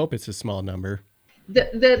 I hope it's a small number.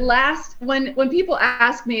 The last, when people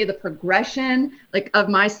ask me the progression, like, of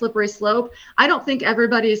my slippery slope, I don't think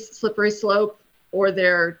everybody's slippery slope or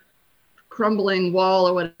their crumbling wall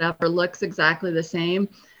or whatever looks exactly the same.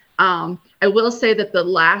 I will say that the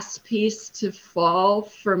last piece to fall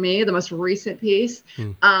for me, the most recent piece,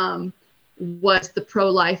 was the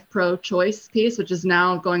pro-life, pro-choice piece, which is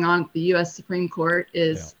now going on. The U.S. Supreme Court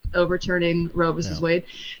is overturning Roe versus Wade.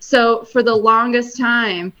 So for the longest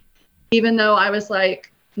time, even though I was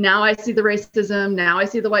like, now I see the racism, now I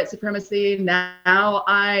see the white supremacy, now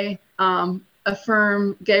I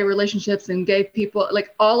affirm gay relationships and gay people,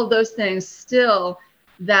 like all of those things, still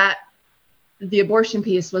that the abortion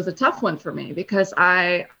piece was a tough one for me, because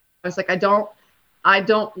I was like, I don't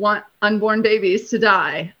want unborn babies to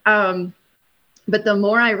die. But the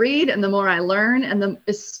more I read and the more I learn, and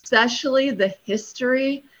especially the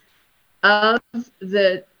history of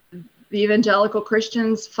the evangelical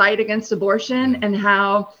Christians' fight against abortion, and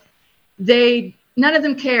how none of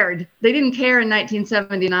them cared. They didn't care in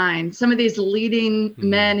 1979. Some of these leading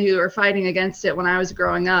men who are fighting against it when I was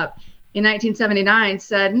growing up in 1979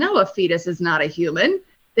 said, no, a fetus is not a human.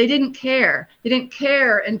 They didn't care. They didn't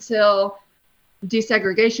care until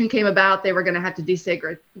desegregation came about. They were going to have to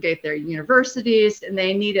desegregate their universities, and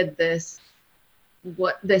they needed this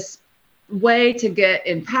way to get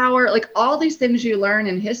in power, like all these things you learn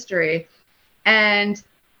in history. And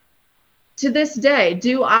to this day,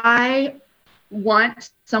 do I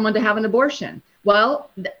want someone to have an abortion? Well,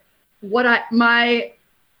 my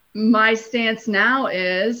stance now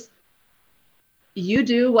is, you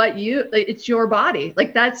do it's your body.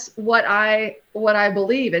 Like, that's what I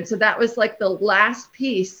believe. And so that was like the last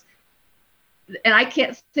piece. And I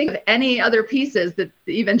can't think of any other pieces that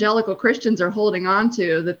the evangelical Christians are holding on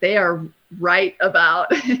to that they are right about,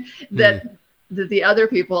 that the other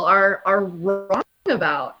people are wrong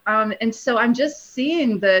about. And so I'm just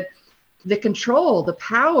seeing the control, the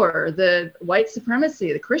power, the white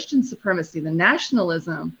supremacy, the Christian supremacy, the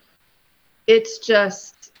nationalism. It's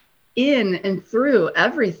just in and through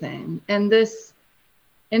everything. And this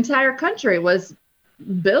entire country was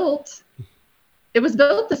built. It was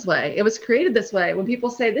built this way. It was created this way. When people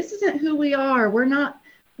say, this isn't who we are, we're not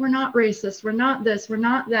racist, we're not this, we're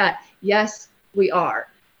not that. Yes, we are.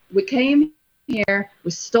 We came here,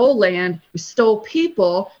 we stole land, we stole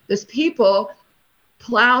people. Those people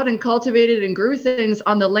plowed and cultivated and grew things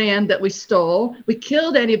on the land that we stole. We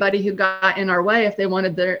killed anybody who got in our way if they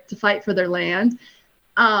wanted to fight for their land.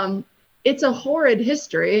 It's a horrid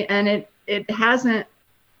history, and it hasn't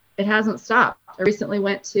stopped. I recently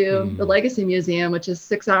went to the Legacy Museum, which is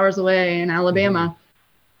 6 hours away in Alabama,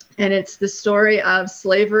 and it's the story of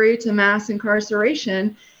slavery to mass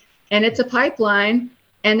incarceration, and it's a pipeline,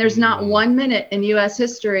 and there's not 1 minute in U.S.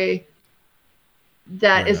 history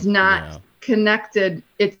that is not connected.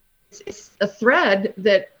 It's a thread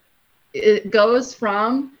that it goes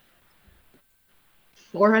from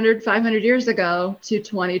 400, 500 years ago to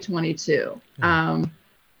 2022. And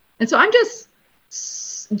so I'm just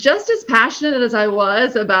as passionate as I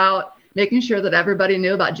was about making sure that everybody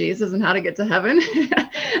knew about Jesus and how to get to heaven.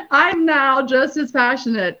 I'm now just as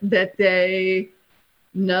passionate that they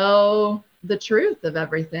know the truth of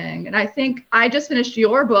everything. And I think I just finished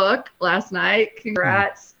your book last night.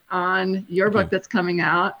 Congrats on your book that's coming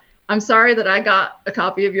out. I'm sorry that I got a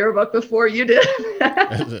copy of your book before you did.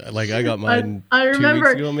 Like I got mine I remember, 2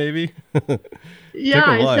 weeks ago, maybe. Yeah,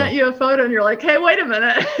 I sent you a photo and you're like, hey, wait a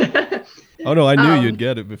minute. Oh, no, I knew you'd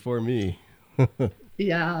get it before me.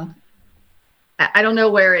 Yeah. I don't know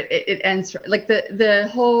where it ends. Like the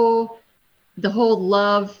whole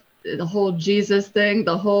love, the whole Jesus thing,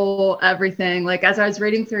 the whole everything. Like as I was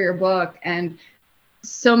reading through your book, and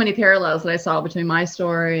so many parallels that I saw between my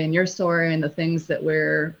story and your story and the things that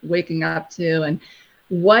we're waking up to, and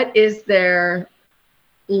what is there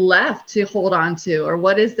left to hold on to, or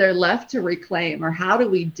what is there left to reclaim, or how do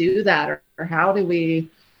we do that, or how do we,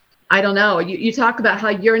 I don't know. You talk about how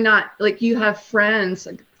you're not, like, you have friends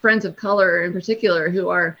of color in particular who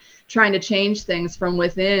are trying to change things from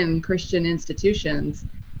within Christian institutions.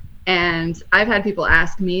 And I've had people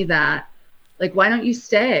ask me that, like, why don't you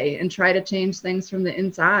stay and try to change things from the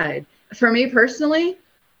inside? For me personally,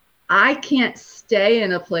 I can't stay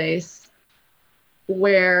in a place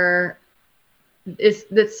where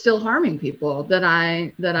that's still harming people that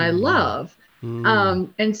I love.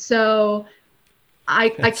 And so I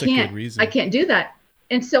can't do that.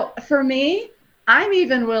 And so for me, I'm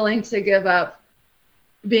even willing to give up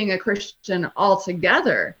being a Christian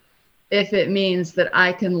altogether if it means that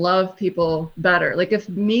I can love people better. Like if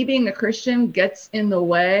me being a Christian gets in the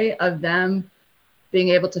way of them being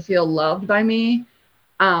able to feel loved by me,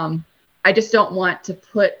 I just don't want to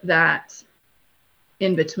put that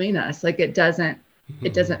in between us. Like it doesn't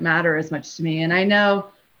matter as much to me. And I know,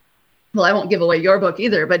 well, I won't give away your book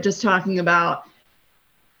either, but just talking about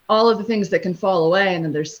all of the things that can fall away, and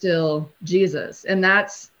then there's still Jesus. And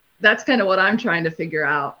that's kind of what I'm trying to figure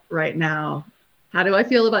out right now. How do I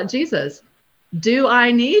feel about Jesus? Do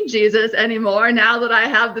I need Jesus anymore now that I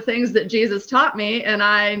have the things that Jesus taught me? And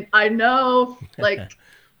I know, like,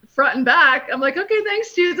 front and back, I'm like, okay,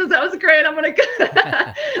 thanks, Jesus. That was great. I'm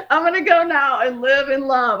gonna go now and live in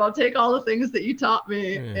love. I'll take all the things that you taught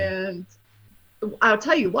me. And I'll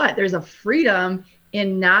tell you what, there's a freedom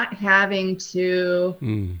in not having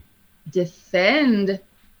to defend,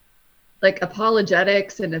 like,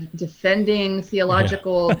 apologetics and defending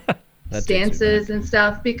theological stances and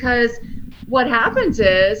stuff, because what happens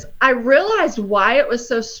is I realized why it was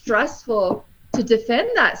so stressful to defend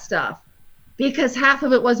that stuff, because half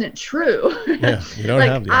of it wasn't true. Yeah, you don't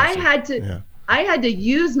have the answer. I had to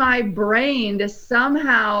use my brain to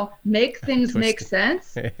somehow make things make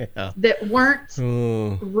sense that weren't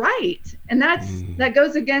right. And that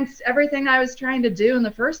goes against everything I was trying to do in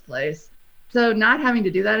the first place. So not having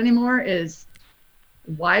to do that anymore is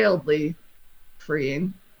wildly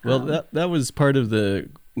freeing. Well, that was part of the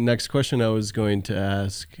next question I was going to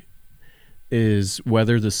ask, is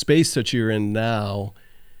whether the space that you're in now,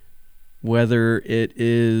 whether it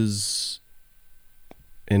is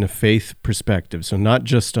in a faith perspective, so not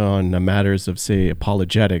just on the matters of, say,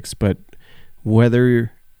 apologetics, but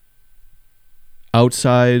whether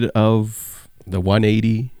outside of the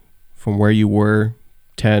 180 from where you were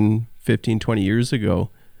 10, 15, 20 years ago,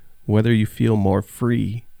 whether you feel more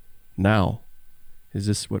free now. Is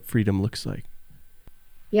this what freedom looks like?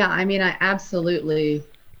 Yeah, I mean, I absolutely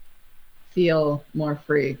feel more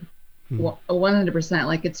free. 100%.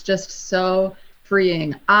 Like, it's just so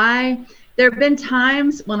freeing. There have been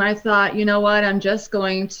times when I thought, you know what, I'm just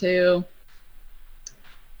going to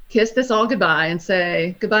kiss this all goodbye and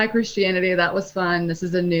say, goodbye, Christianity. That was fun. This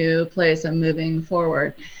is a new place. I'm moving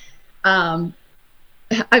forward. I've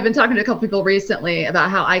been talking to a couple people recently about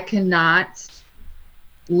how I cannot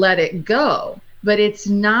let it go. But it's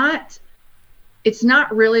not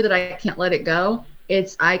really that I can't let it go.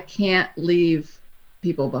 It's I can't leave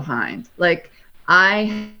people behind. Like,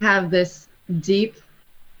 I have this deep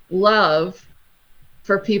love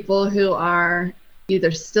for people who are either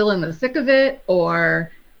still in the thick of it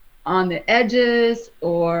or on the edges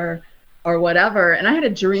or whatever. And I had a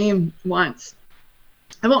dream once.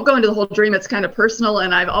 I won't go into the whole dream. It's kind of personal,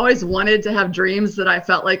 and I've always wanted to have dreams that I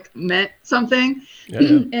felt like meant something.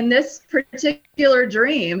 And this particular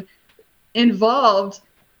dream involved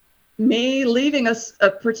me leaving a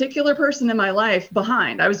particular person in my life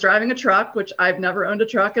behind. I was driving a truck, which I've never owned a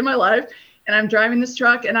truck in my life, and I'm driving this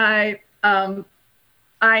truck, and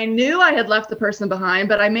I knew I had left the person behind,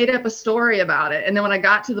 but I made up a story about it. And then when I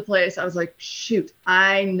got to the place, I was like, shoot,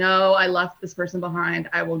 I know I left this person behind.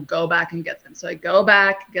 I will go back and get them. So I go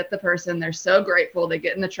back, get the person. They're so grateful. They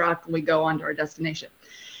get in the truck and we go on to our destination.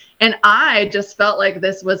 And I just felt like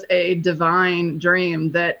this was a divine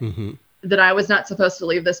dream that I was not supposed to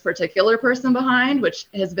leave this particular person behind, which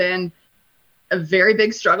has been a very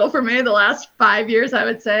big struggle for me the last 5 years, I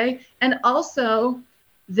would say. And also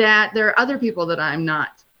that there are other people that I'm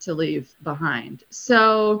not to leave behind.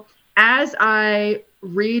 So as I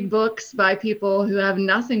read books by people who have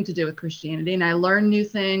nothing to do with Christianity, and I learn new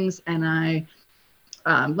things, and I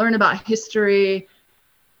learn about history,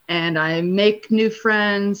 and I make new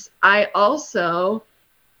friends, I also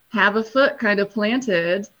have a foot kind of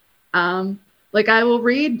planted. Like I will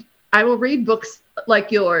read books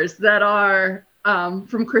like yours that are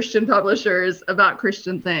from Christian publishers about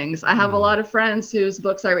Christian things. I have a lot of friends whose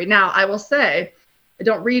books I read. Now, I will say, I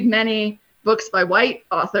don't read many books by white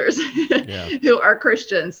authors who are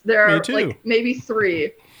Christians. There are like maybe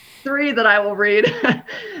three that I will read.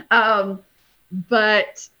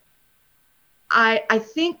 But I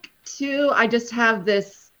think too, I just have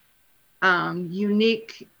this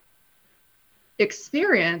unique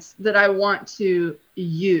experience that I want to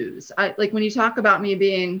use. Like when you talk about me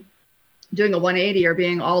doing a 180 or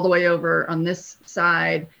being all the way over on this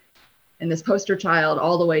side and this poster child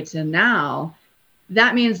all the way to now,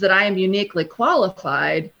 that means that I am uniquely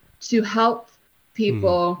qualified to help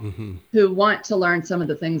people who want to learn some of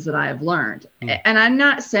the things that I have learned. And I'm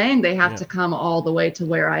not saying they have to come all the way to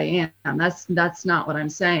where I am. That's not what I'm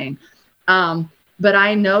saying. But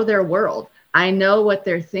I know their world. I know what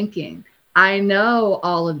they're thinking. I know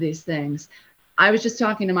all of these things. I was just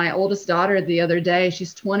talking to my oldest daughter the other day.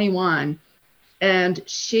 She's 21, and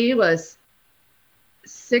she was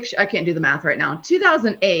 6. I can't do the math right now.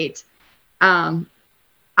 2008.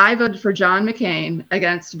 I voted for John McCain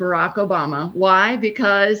against Barack Obama. Why?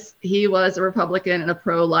 Because he was a Republican and a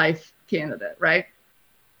pro-life candidate, right?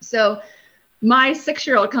 So my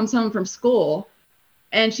 6-year-old comes home from school,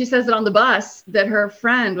 and she says that on the bus that her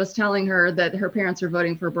friend was telling her that her parents are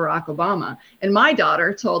voting for Barack Obama. And my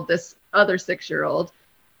daughter told this other 6-year-old,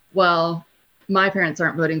 well, my parents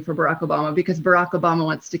aren't voting for Barack Obama because Barack Obama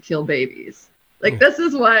wants to kill babies. Like, this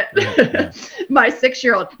is what my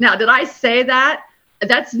 6-year-old. Now, did I say that?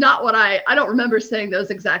 That's not what I don't remember saying those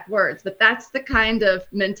exact words, but that's the kind of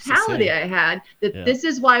mentality I had, that this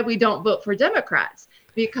is why we don't vote for Democrats,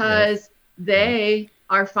 because they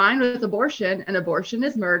are fine with abortion, and abortion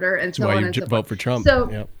is murder, and so on and so forth. Vote for Trump.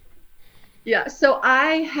 So, so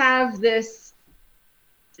I have this,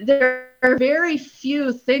 there are very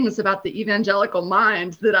few things about the evangelical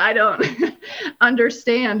mind that I don't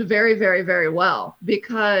understand very, very, very well,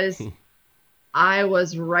 because I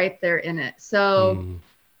was right there in it. So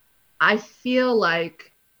I feel like,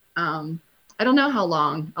 I don't know how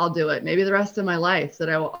long I'll do it, maybe the rest of my life, that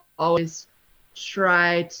I will always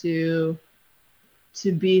try to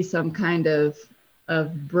be some kind of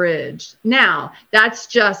bridge. Now, that's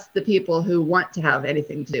just the people who want to have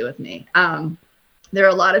anything to do with me. There are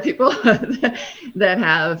a lot of people that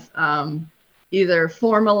have either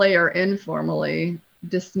formally or informally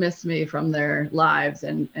dismissed me from their lives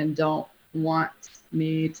and don't want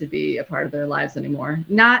me to be a part of their lives anymore.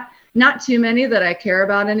 Not too many that I care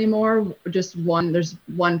about anymore. Just one. There's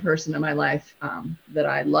one person in my life that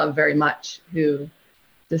I love very much who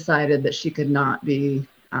decided that she could not be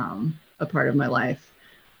a part of my life.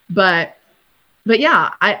 But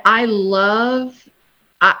yeah, I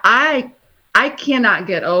cannot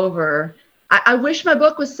get over. I wish my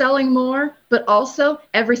book was selling more, but also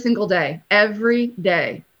every single day,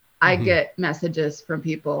 I get messages from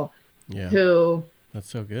people who, that's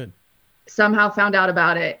so good, somehow found out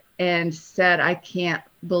about it and said, I can't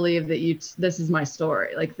believe that this is my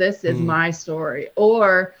story. Like, this is my story.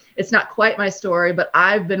 Or it's not quite my story, but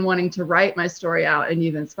I've been wanting to write my story out and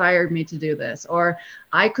you've inspired me to do this. Or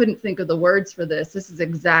I couldn't think of the words for this. This is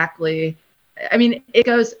exactly, I mean, it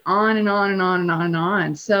goes on and on and on and on and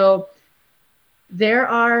on. So there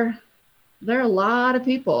are a lot of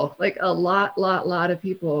people, like a lot of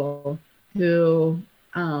people who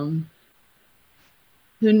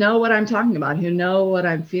know what I'm talking about, who know what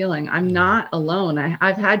I'm feeling. I'm not alone.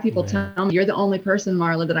 I've had people tell me, you're the only person,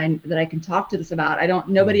 Marla, that I can talk to this about.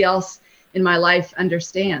 Nobody else in my life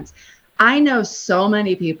understands. I know so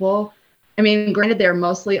many people. I mean, granted, they're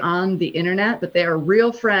mostly on the internet, but they are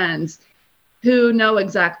real friends who know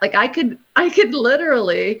exactly. Like, I could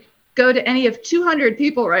literally go to any of 200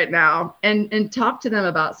 people right now and talk to them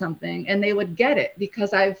about something, and they would get it,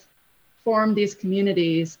 because I've formed these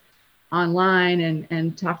communities online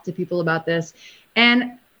and talk to people about this.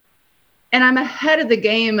 And I'm ahead of the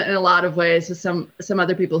game in a lot of ways with some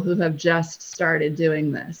other people who have just started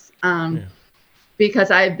doing this.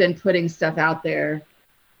 Because I've been putting stuff out there,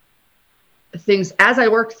 things as I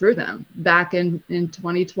worked through them back in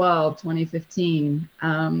 2012, 2015.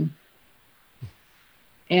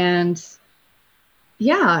 And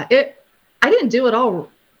yeah, I didn't do it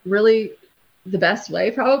all really the best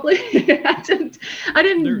way, probably. I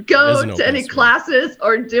didn't go to any classes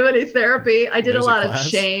or do any therapy. I did a lot of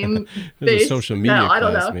shame. There's a social media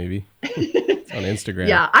class, maybe. On Instagram.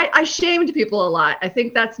 Yeah, I shamed people a lot. I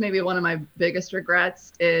think that's maybe one of my biggest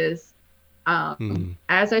regrets is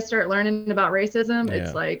as I start learning about racism,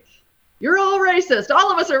 it's like, you're all racist.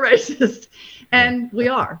 All of us are racist. And we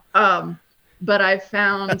are. But I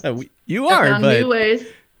found new ways.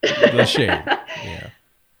 The shame. Yeah.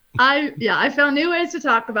 I found new ways to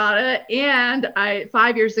talk about it. And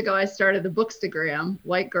 5 years ago, I started the Bookstagram,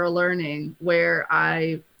 White Girl Learning, where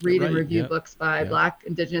I read and review books by Black,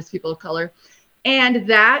 Indigenous people of color. And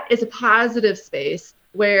that is a positive space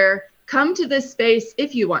where come to this space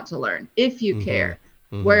if you want to learn, if you care.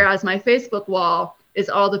 Whereas my Facebook wall is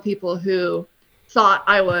all the people who thought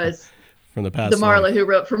I was from the past, the Marla who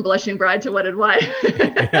wrote From Blushing Bride to Wedded Wife.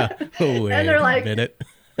 Oh, and they're like,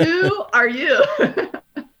 who are you?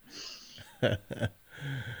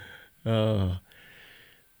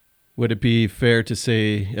 Would it be fair to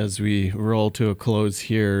say, as we roll to a close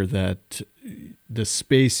here, that the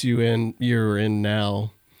space you're in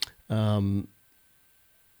now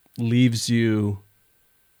leaves you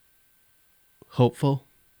hopeful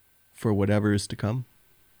for whatever is to come?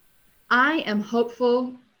 I am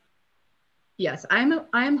hopeful. Yes,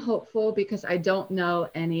 I'm hopeful because I don't know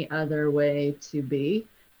any other way to be.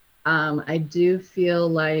 I do feel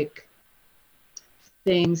like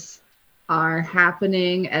things are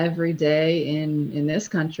happening every day in this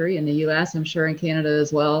country, in the US, I'm sure in Canada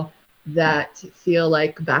as well, that feel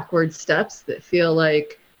like backward steps, that feel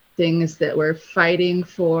like things that we're fighting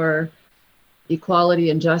for equality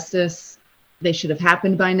and justice, they should have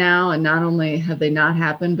happened by now. And not only have they not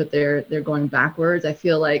happened, but they're going backwards. I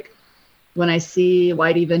feel like when I see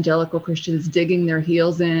white evangelical Christians digging their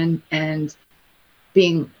heels in and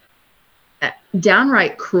being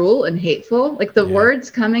downright cruel and hateful, like the words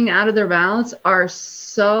coming out of their mouths are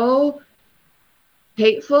so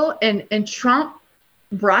hateful, and Trump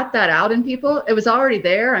brought that out in people. It was already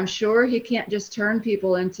there. I'm sure he can't just turn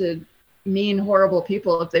people into mean, horrible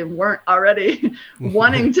people if they weren't already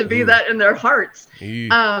wanting to be that in their hearts.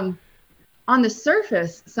 On the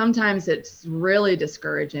surface, sometimes it's really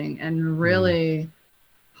discouraging and really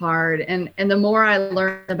hard. And the more I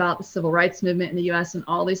learn about the civil rights movement in the US and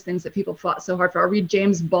all these things that people fought so hard for, I read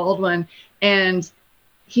James Baldwin, and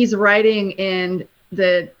he's writing in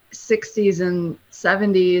the 60s and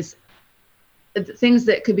 70s things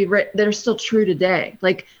that could be that are still true today.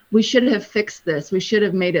 Like, we should have fixed this. We should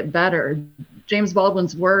have made it better. James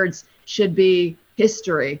Baldwin's words should be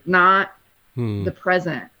history, not the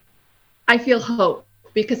present. I feel hope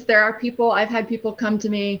because there are people, I've had people come to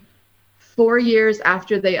me 4 years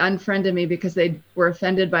after they unfriended me because they were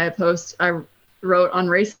offended by a post I wrote on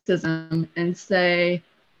racism and say,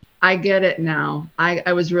 I get it now.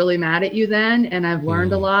 I was really mad at you then, and I've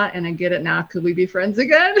learned a lot, and I get it now. Could we be friends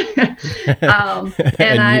again?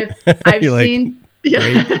 And I've seen,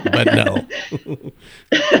 great, but no.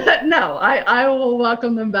 No, I will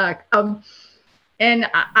welcome them back. And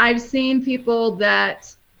I've seen people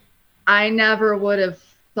that I never would have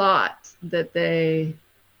thought that they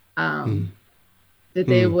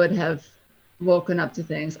would have woken up to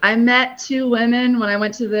things. I met two women when I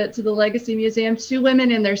went to the Legacy Museum, 2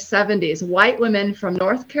 women in their 70s, white women from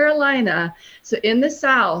North Carolina, so in the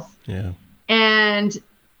South. Yeah. And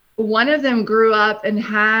one of them grew up and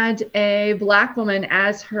had a Black woman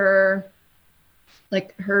as her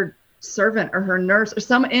servant or her nurse, or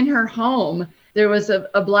someone in her home. There was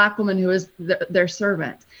a Black woman who was their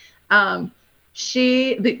servant.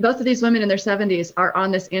 Both of these women in their 70s are on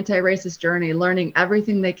this anti-racist journey, learning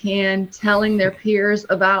everything they can, telling their peers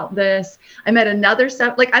about this. I met 3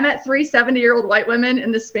 70-year-old white women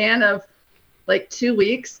in the span of like 2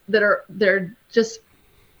 weeks they're just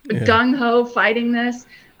gung-ho fighting this.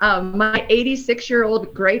 My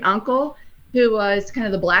 86-year-old great uncle, who was kind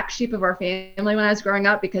of the black sheep of our family when I was growing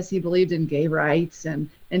up because he believed in gay rights and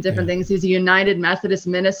different things. He's a United Methodist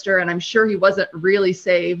minister, and I'm sure he wasn't really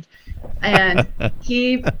saved. And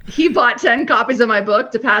he bought 10 copies of my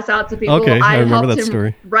book to pass out to people. Okay, I remember helped that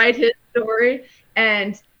story. Write his story.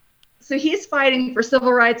 And so he's fighting for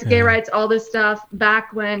civil rights, gay rights, all this stuff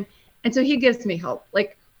back when. And so he gives me hope,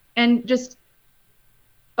 and just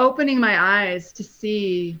opening my eyes to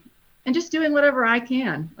see and just doing whatever I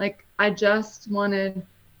can. I just want to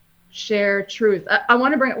share truth. I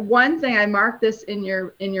want to bring one thing. I marked this in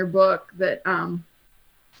your book that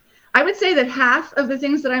I would say that half of the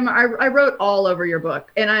things that I wrote all over your book,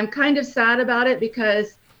 and I'm kind of sad about it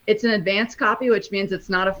because it's an advanced copy, which means it's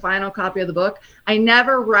not a final copy of the book. I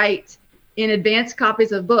never write in advanced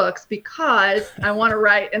copies of books because I want to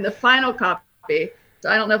write in the final copy So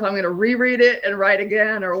I don't know if I'm going to reread it and write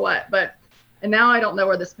again or what, and now I don't know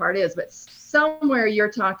where this part is, but somewhere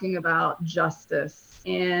you're talking about justice,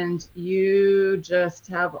 and you just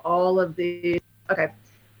have all of these. Okay.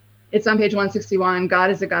 It's on page 161. God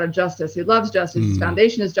is a God of justice. He loves justice. His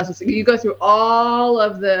foundation is justice. You go through all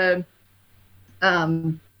of the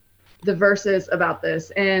verses about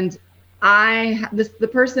this. And the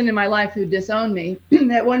person in my life who disowned me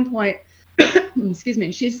at one point, excuse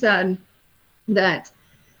me, she said that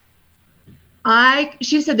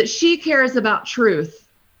she cares about truth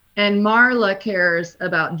and Marla cares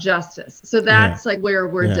about justice. So that's like where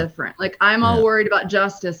we're different. Like I'm all worried about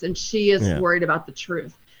justice and she is worried about the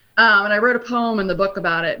truth. And I wrote a poem in the book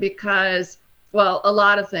about it because, well, a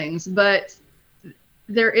lot of things, but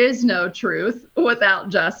there is no truth without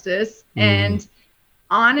justice. And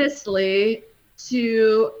honestly,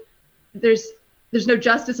 there's no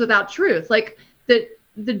justice without truth. Like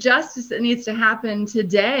the justice that needs to happen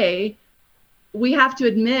today, we have to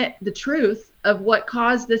admit the truth of what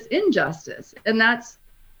caused this injustice. And that's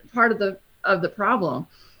part of the problem.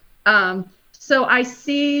 So I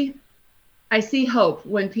see hope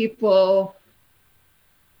when people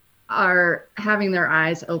are having their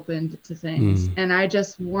eyes opened to things. And I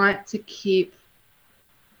just want to keep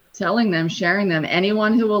telling them, sharing them.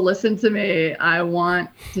 Anyone who will listen to me, I want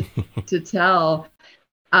to tell.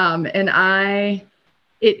 And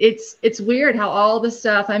it's weird how all the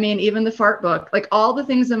stuff, I mean, even the fart book, like all the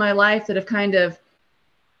things in my life that have kind of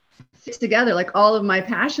fit together, like all of my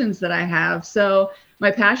passions that I have. So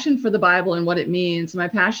my passion for the Bible and what it means, my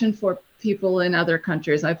passion for people in other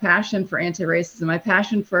countries, my passion for anti-racism, my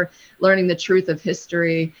passion for learning the truth of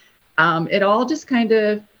history. It all just kind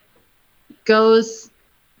of goes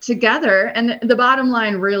together. And the bottom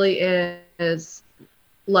line really is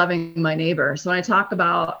loving my neighbor. So when I talk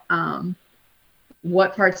about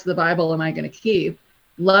what parts of the Bible am I going to keep,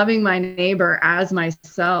 loving my neighbor as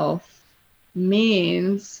myself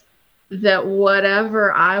means that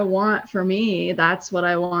whatever I want for me, that's what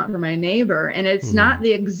I want for my neighbor. And it's not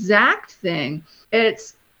the exact thing.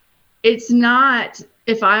 It's not,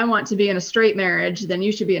 if I want to be in a straight marriage, then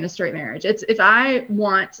you should be in a straight marriage. It's if I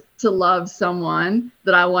want to love someone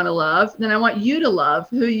that I want to love, then I want you to love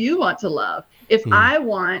who you want to love. If I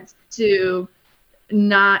want to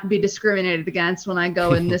not be discriminated against when I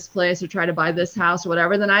go in this place or try to buy this house or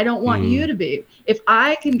whatever, then I don't want you to be. If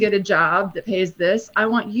I can get a job that pays this, I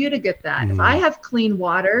want you to get that. If I have clean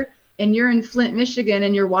water and you're in Flint, Michigan,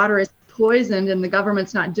 and your water is poisoned and the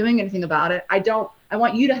government's not doing anything about it, I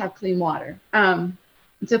want you to have clean water.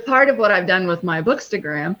 It's a part of what I've done with my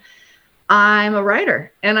Bookstagram. I'm a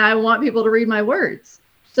writer and I want people to read my words.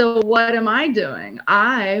 So what am I doing?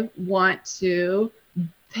 I want to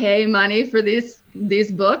pay money for these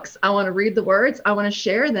books. I want to read the words. I want to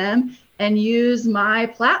share them and use my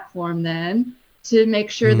platform then to make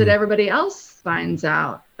sure that everybody else finds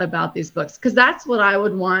out about these books. Because that's what I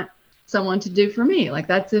would want someone to do for me. Like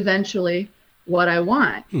that's eventually what I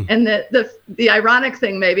want. And the ironic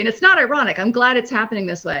thing maybe, and it's not ironic, I'm glad it's happening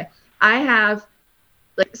this way. I have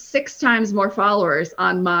like 6 times more followers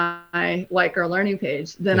on my White Girl Learning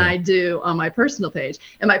page than I do on my personal page.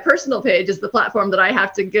 And my personal page is the platform that I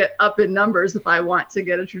have to get up in numbers if I want to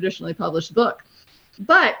get a traditionally published book.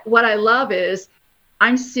 But what I love is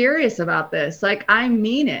I'm serious about this. Like I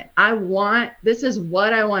mean it. This is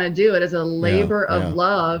what I want to do. It is a labor of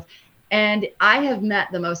love. And I have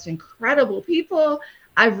met the most incredible people.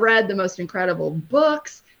 I've read the most incredible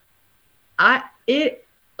books. And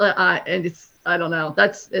it's, I don't know.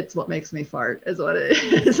 It's what makes me fart is what it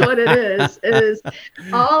is. What it is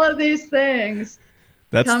all of these things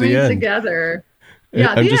coming together.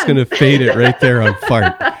 Yeah, I'm just going to fade it right there on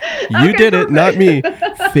fart. You did it, not me.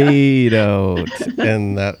 Fade out.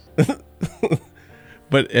 And that,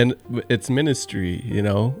 and it's ministry,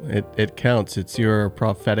 it counts. It's your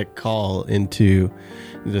prophetic call into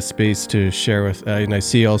the space to share with, and I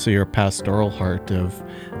see also your pastoral heart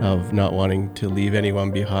of not wanting to leave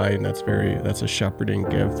anyone behind. That's a shepherding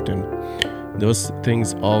gift, and those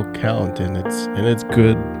things all count, and it's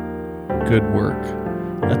good work.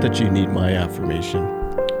 Not that you need my affirmation,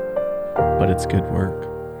 but it's good work.